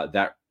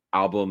 That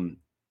album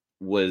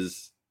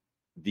was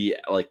the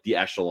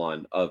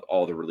echelon of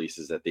all the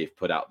releases that they've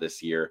put out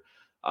this year.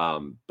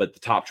 But the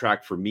top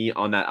track for me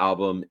on that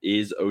album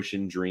is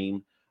Ocean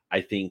Dream. I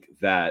think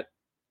that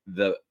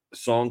the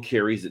song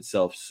carries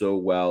itself so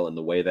well, and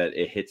the way that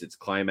it hits its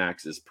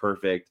climax is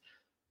perfect.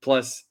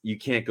 Plus, you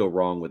can't go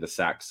wrong with a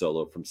sax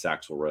solo from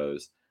Saxel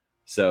Rose.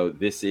 So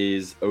this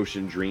is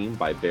Ocean Dream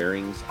by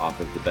Bearings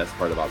off of The Best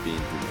Part About Being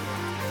Human.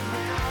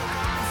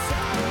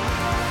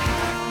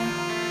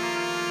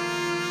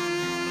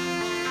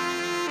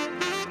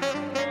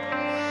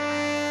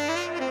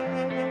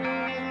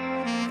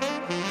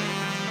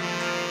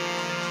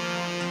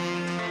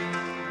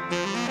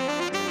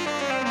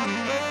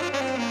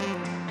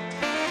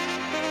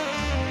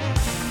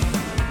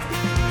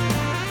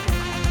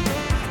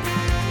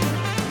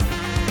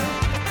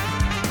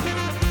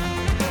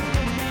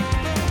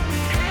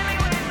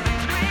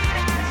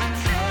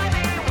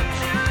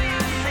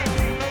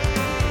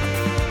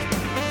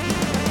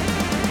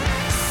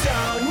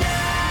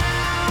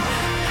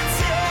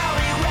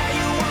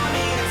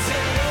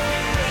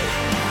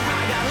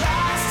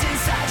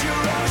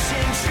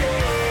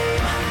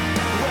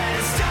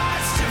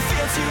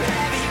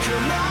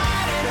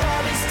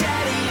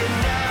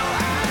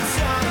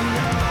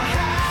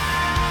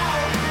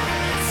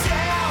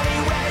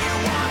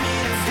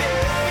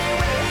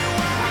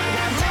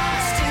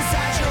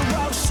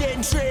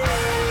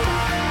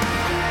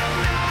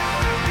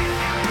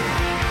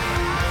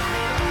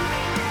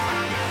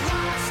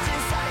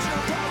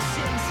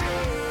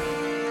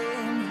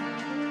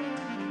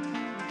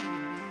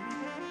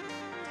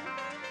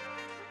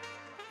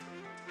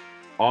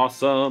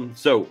 Awesome.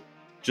 So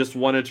just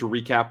wanted to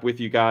recap with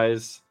you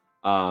guys.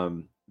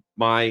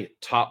 My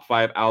top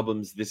 5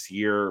 albums this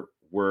year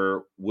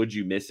were Would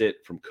You Miss It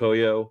from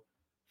Koyo,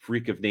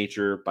 Freak of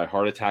Nature by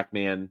Heart Attack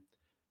Man,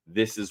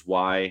 This Is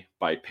Why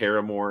by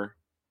Paramore,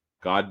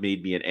 God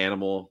Made Me an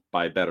Animal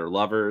by Better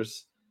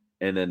Lovers,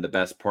 and then The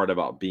Best Part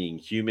About Being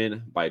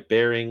Human by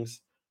Bearings.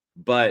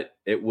 But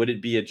it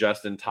wouldn't be a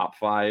Justin top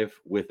 5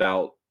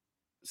 without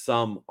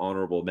some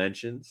honorable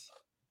mentions.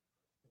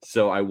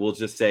 So I will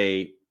just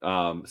say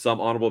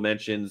some honorable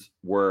mentions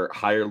were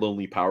Higher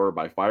Lonely Power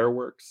by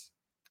Fireworks,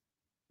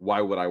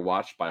 Why Would I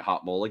Watch by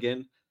Hot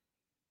Mulligan.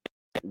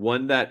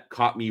 One that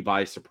caught me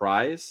by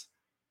surprise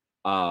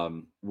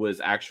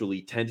was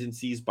actually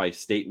Tendencies by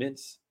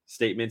Statements.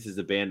 Statements is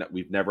a band that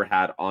we've never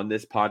had on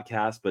this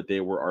podcast, but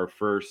they were our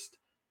first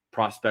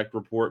Prospect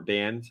Report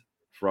band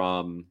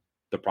from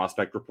the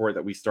Prospect Report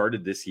that we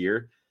started this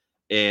year.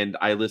 And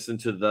I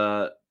listened to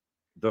the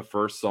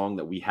first song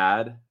that we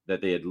had that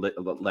they had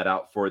let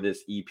out for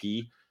this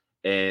EP,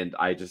 and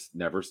I just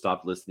never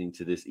stopped listening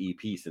to this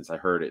EP since I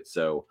heard it.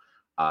 So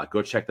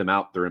Go check them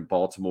out. They're in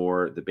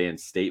Baltimore. The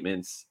band's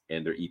Statements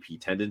and their EP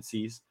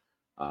Tendencies.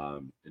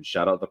 And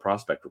shout out the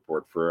Prospect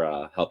Report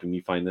for helping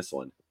me find this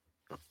one.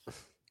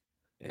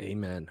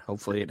 Amen.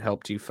 Hopefully it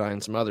helped you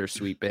find some other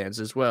sweet bands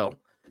as well.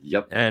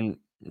 Yep. And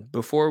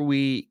before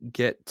we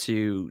get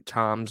to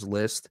Tom's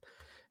list,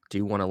 do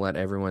you want to let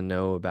everyone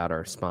know about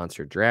our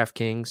sponsor,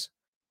 DraftKings?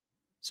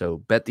 So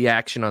bet the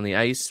action on the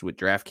ice with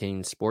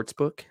DraftKings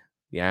Sportsbook.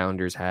 The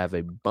Islanders have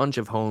a bunch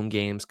of home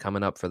games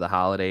coming up for the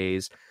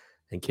holidays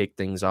and kick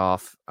things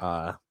off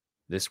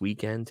this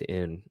weekend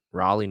in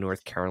Raleigh,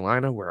 North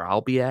Carolina, where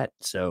I'll be at.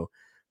 So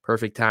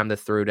perfect time to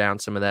throw down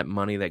some of that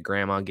money that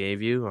Grandma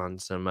gave you on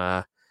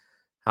some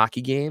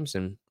hockey games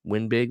and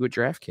win big with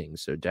DraftKings.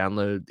 So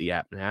download the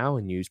app now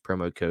and use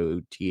promo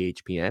code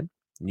THPN.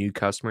 New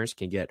customers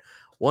can get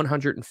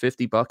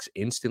 $150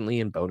 instantly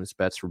in bonus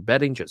bets for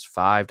betting just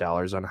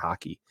 $5 on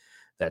hockey.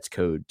 That's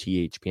code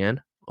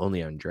THPN,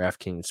 only on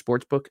DraftKings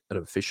Sportsbook, an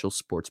official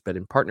sports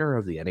betting partner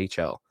of the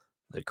NHL.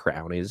 The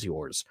crown is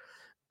yours.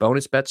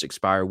 Bonus bets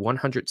expire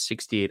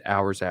 168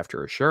 hours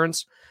after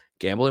assurance.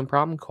 Gambling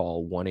problem?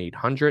 Call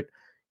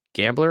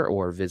 1-800-GAMBLER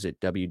or visit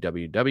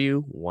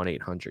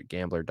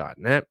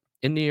www.1800gambler.net.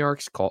 In New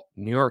York, call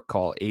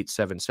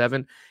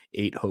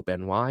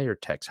 877-8-HOPE-NY or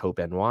text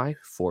HOPE-NY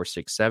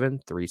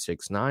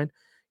 467-369.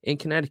 In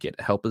Connecticut,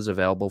 help is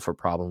available for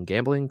problem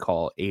gambling.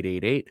 Call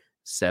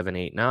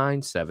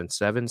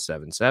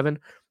 888-789-7777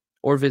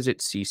 or visit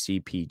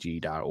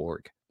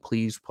ccpg.org.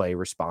 Please play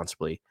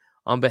responsibly.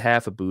 On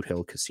behalf of Boot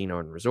Hill Casino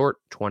and Resort,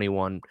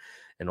 21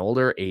 and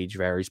older, age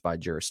varies by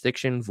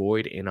jurisdiction,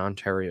 void in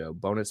Ontario.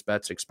 Bonus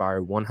bets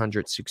expire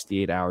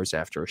 168 hours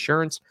after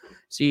assurance.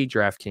 See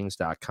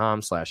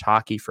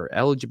DraftKings.com/hockey for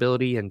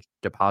eligibility and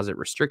deposit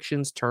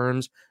restrictions,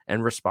 terms,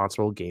 and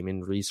responsible gaming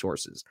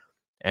resources.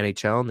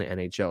 NHL and the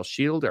NHL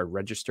Shield are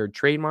registered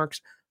trademarks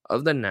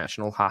of the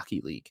National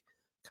Hockey League.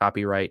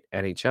 Copyright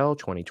NHL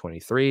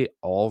 2023,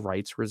 all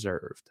rights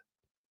reserved.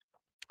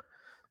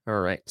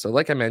 All right. So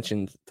like I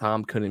mentioned,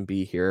 Tom couldn't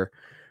be here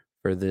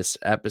for this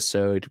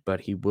episode,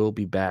 but he will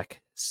be back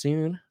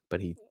soon.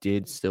 But he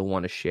did still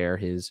want to share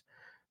his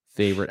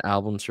favorite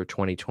albums for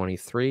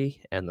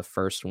 2023. And the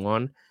first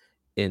one,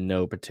 in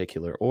no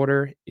particular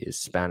order, is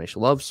Spanish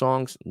Love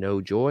Songs, No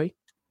Joy.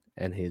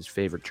 And his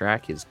favorite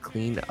track is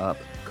Clean Up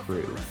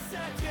Crew.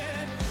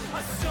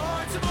 I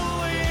start to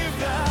believe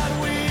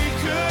that we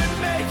could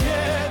make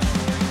it.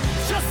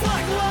 Just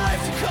like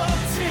life to come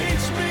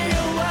teach me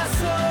a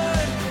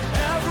lesson.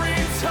 Every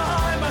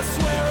time I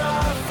swear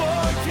I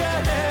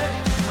forget it.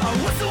 I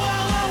whistle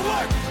while I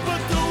work,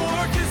 but the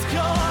work is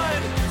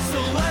gone. So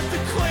let the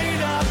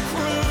cleanup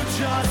crew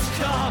just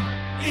come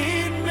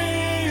eat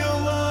me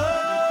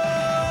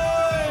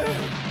alive.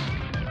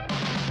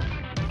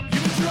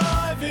 You've been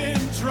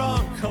driving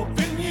drunk,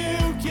 hoping you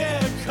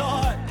get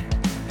caught.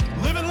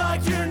 Living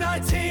like you're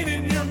 19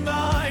 in your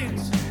mind.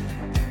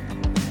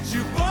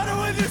 You barter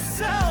with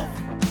yourself,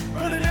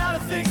 running out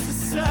of things to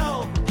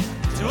sell.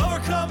 To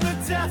overcome the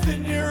death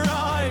in your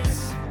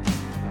eyes.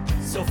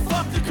 So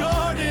fuck the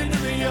garden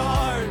in the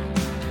yard.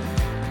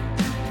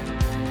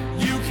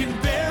 You can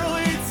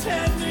barely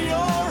tend to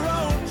your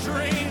own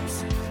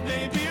dreams.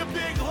 Maybe a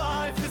big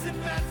life isn't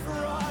meant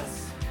for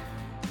us.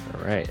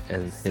 All right.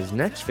 And his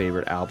next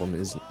favorite album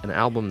is an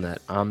album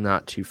that I'm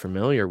not too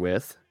familiar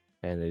with.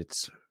 And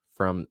it's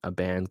from a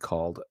band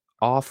called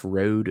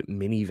Off-Road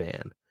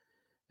Minivan.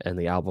 And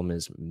the album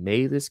is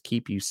May This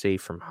Keep You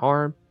Safe from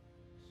Harm.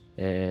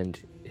 And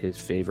his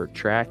favorite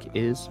track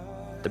is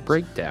The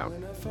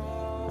Breakdown.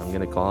 I'm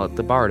going to call it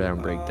the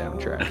Bardown Breakdown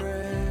track.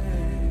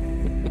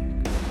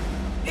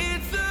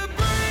 It's a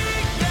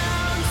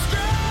breakdown,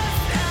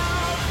 stressed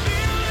out,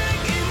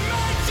 feeling in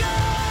my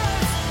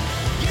chest.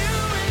 You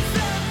ain't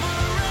said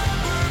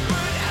forever,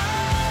 but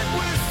I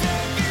was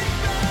second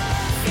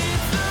best.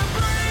 It's a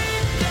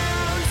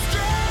breakdown,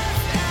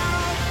 stressed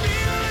out,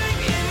 feeling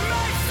in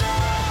my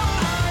soul.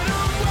 I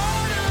don't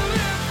wanna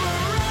live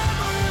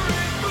forever,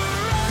 and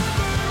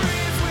forever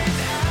is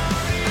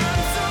without you.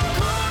 I'm so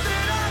cold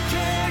that I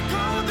can't,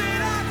 cold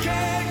that I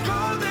can't,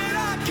 cold that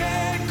I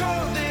can't,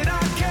 cold that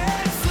I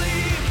can't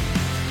sleep.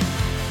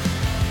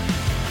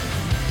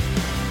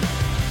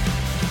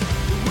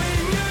 When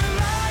you're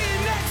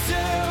lying next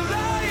to,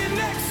 lying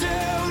next to,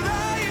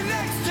 lying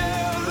next to,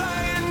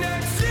 lying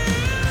next to me.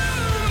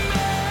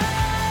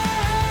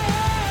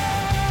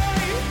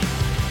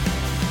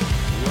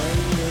 When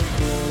your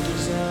cold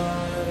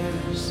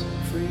eyes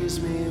freeze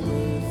me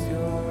with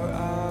your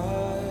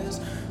eyes.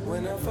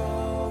 When I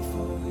fall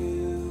for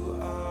you,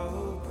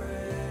 I'll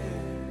pray.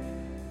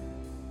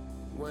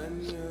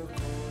 When your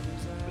cold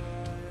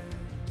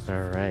eyes.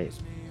 All right.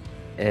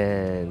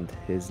 And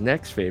his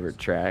next favorite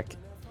track,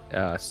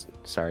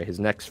 his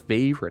next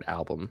favorite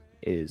album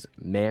is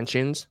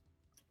Mansions.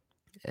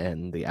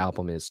 And the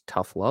album is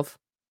Tough Love.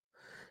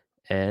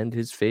 And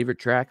his favorite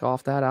track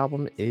off that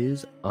album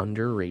is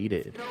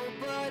Underrated.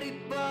 Nobody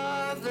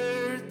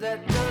bothered,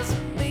 that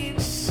doesn't mean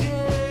shit.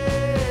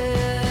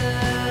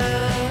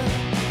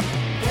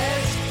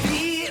 Let's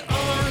be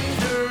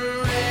underrated.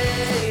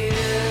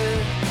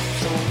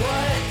 So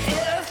what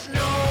if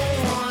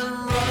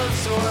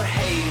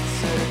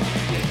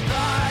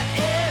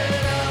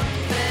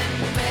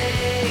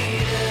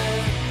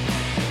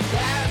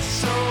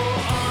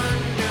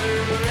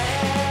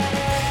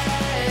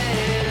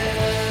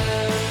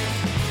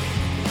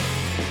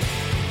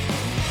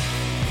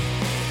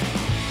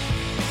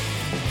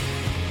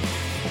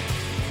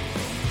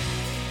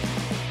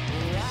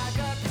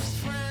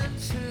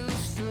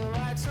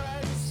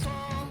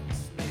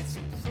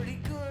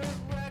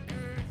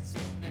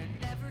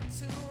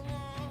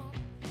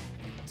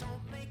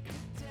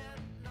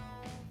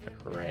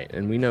Right.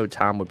 And we know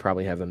Tom would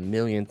probably have a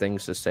million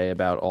things to say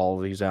about all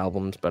of these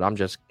albums, but I'm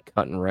just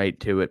cutting right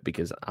to it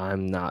because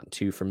I'm not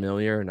too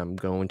familiar, and I'm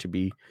going to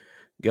be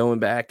going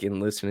back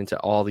and listening to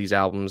all these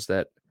albums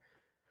that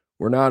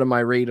were not on my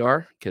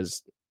radar,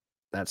 because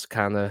that's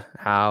kind of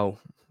how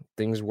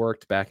things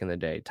worked back in the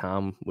day.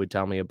 Tom would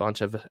tell me a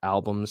bunch of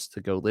albums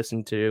to go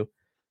listen to,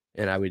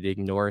 and I would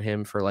ignore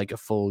him for like a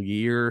full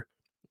year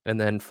and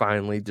then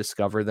finally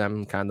discover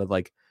them kind of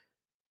like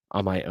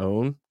on my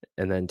own.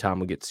 And then Tom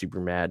would get super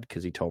mad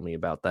because he told me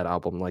about that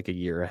album like a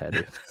year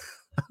ahead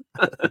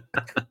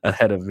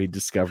of me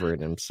discovering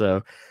him.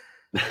 So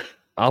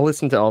I'll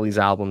listen to all these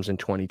albums in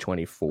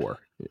 2024,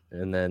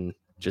 and then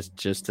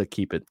just to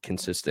keep it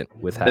consistent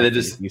with how it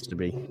used to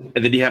be.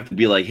 And then you have to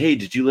be like, hey,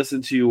 did you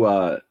listen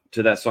to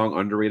that song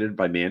Underrated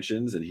by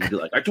Mansions? And he'd be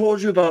like, I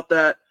told you about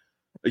that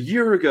a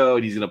year ago.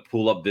 And he's gonna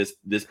pull up this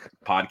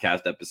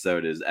podcast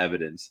episode as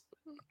evidence.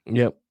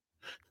 Yep.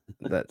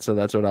 So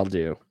that's what I'll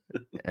do.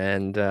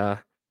 And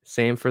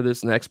same for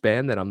this next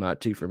band that I'm not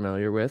too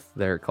familiar with.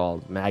 They're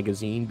called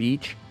Magazine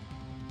Beach,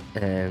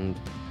 and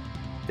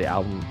the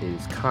album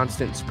is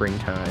Constant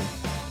Springtime,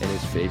 and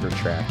his favorite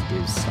track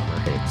is Summer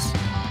Hits.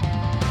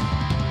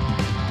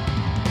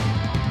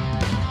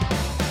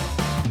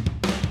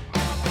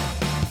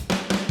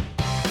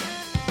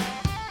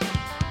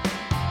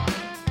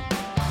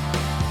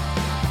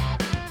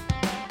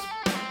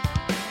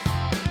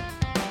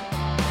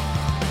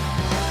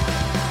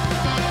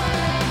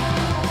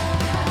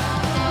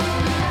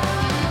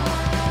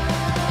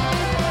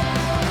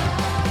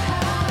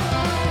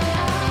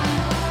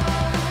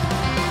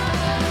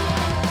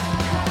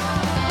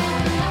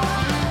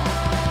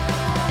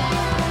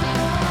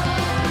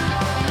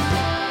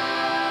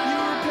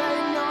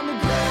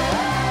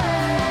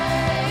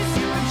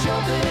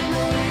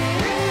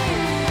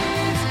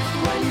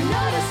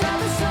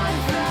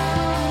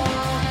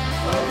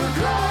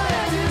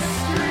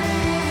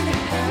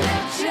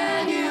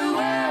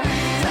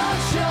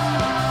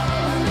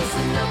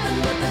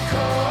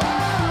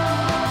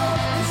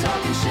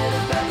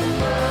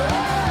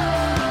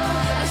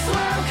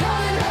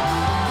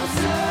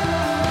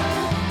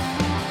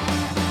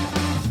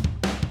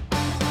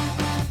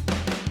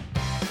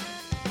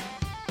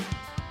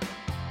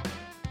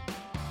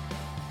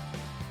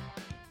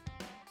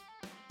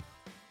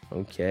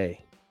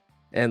 Okay.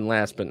 And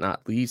last but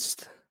not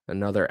least,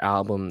 another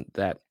album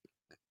that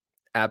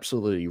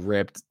absolutely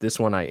ripped. This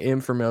one I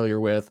am familiar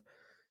with,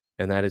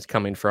 and that is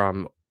coming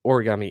from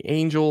Origami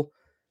Angel,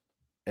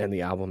 and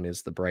the album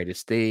is The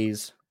Brightest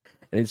Days.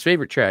 And his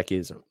favorite track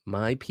is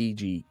My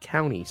PG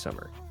County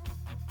Summer.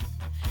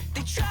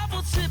 They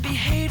travel to be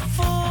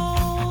hateful,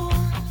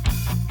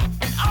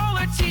 and all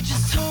our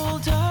teachers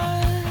told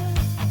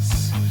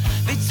us.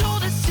 They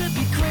told us to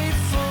be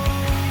grateful,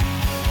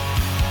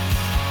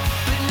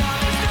 but now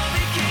there's no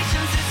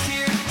vacations this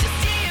year. Just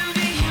DMV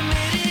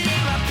humidity,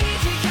 my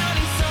PG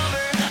County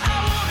summer. I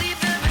won't leave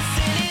the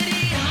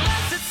vicinity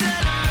unless it's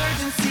an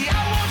emergency.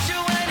 I won't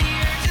show any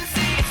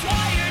urgency. It's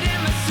wired in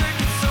my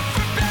circuit, so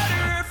for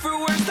better or for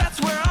worse,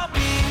 that's where I'll be.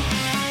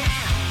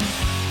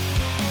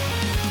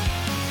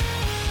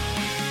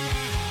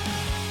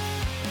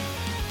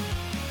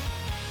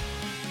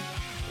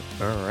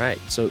 All right.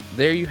 So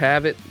there you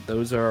have it.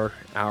 Those are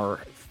our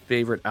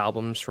favorite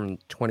albums from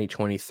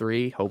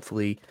 2023.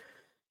 Hopefully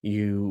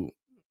you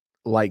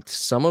liked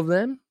some of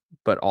them,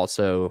 but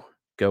also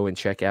go and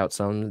check out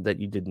some that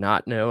you did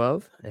not know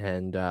of,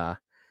 and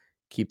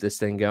keep this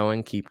thing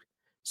going. Keep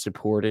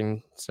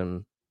supporting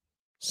some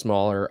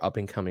smaller up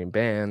and coming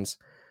bands,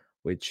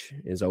 which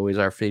is always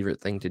our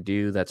favorite thing to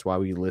do. That's why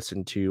we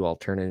listen to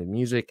alternative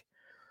music.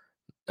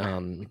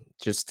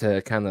 Just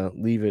to kind of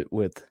leave it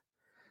with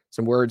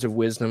some words of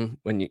wisdom,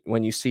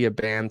 when you see a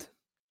band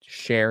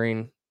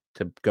sharing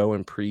to go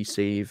and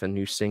pre-save a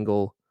new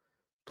single,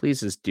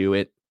 please just do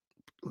it.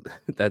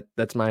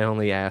 That's my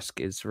only ask,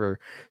 is for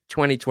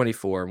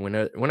 2024.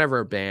 Whenever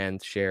a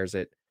band shares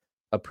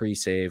a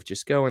pre-save,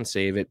 just go and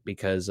save it,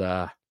 because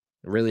it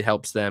really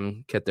helps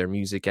them get their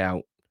music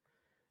out.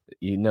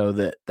 You know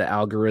that the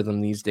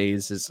algorithm these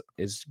days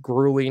is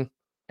grueling,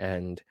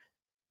 and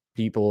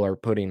people are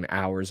putting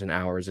hours and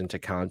hours into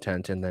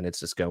content, and then it's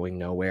just going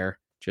nowhere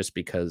just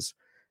because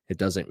it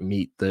doesn't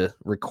meet the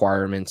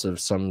requirements of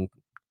some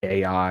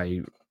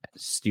AI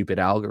stupid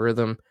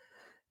algorithm.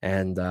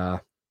 And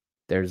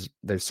there's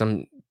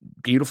some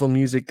beautiful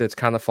music that's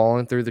kind of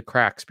fallen through the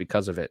cracks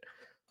because of it.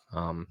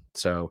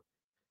 So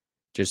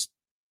just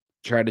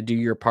try to do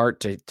your part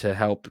to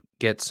help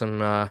get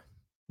some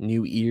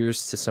new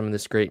ears to some of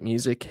this great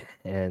music.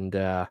 And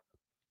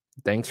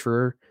thanks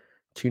for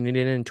tuning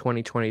in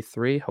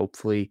 2023.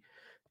 Hopefully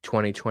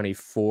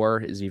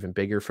 2024 is even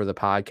bigger for the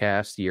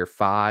podcast, year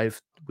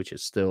 5, which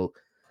is still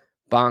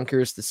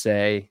bonkers to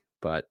say,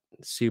 but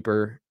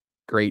super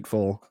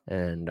grateful,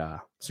 and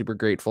super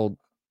grateful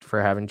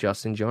for having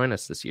Justin join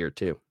us this year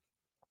too.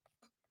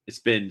 It's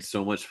been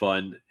so much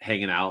fun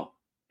hanging out,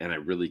 and I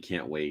really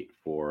can't wait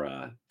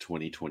for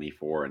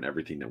 2024 and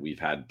everything that we've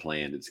had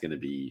planned. It's going to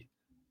be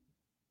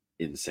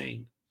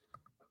insane,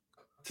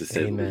 to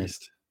say the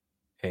least.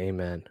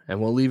 Amen.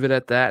 And we'll leave it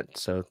at that.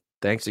 So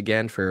thanks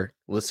again for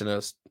listening to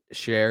us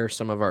share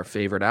some of our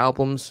favorite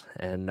albums.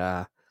 And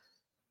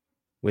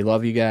we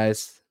love you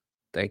guys.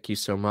 Thank you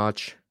so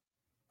much.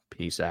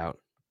 Peace out.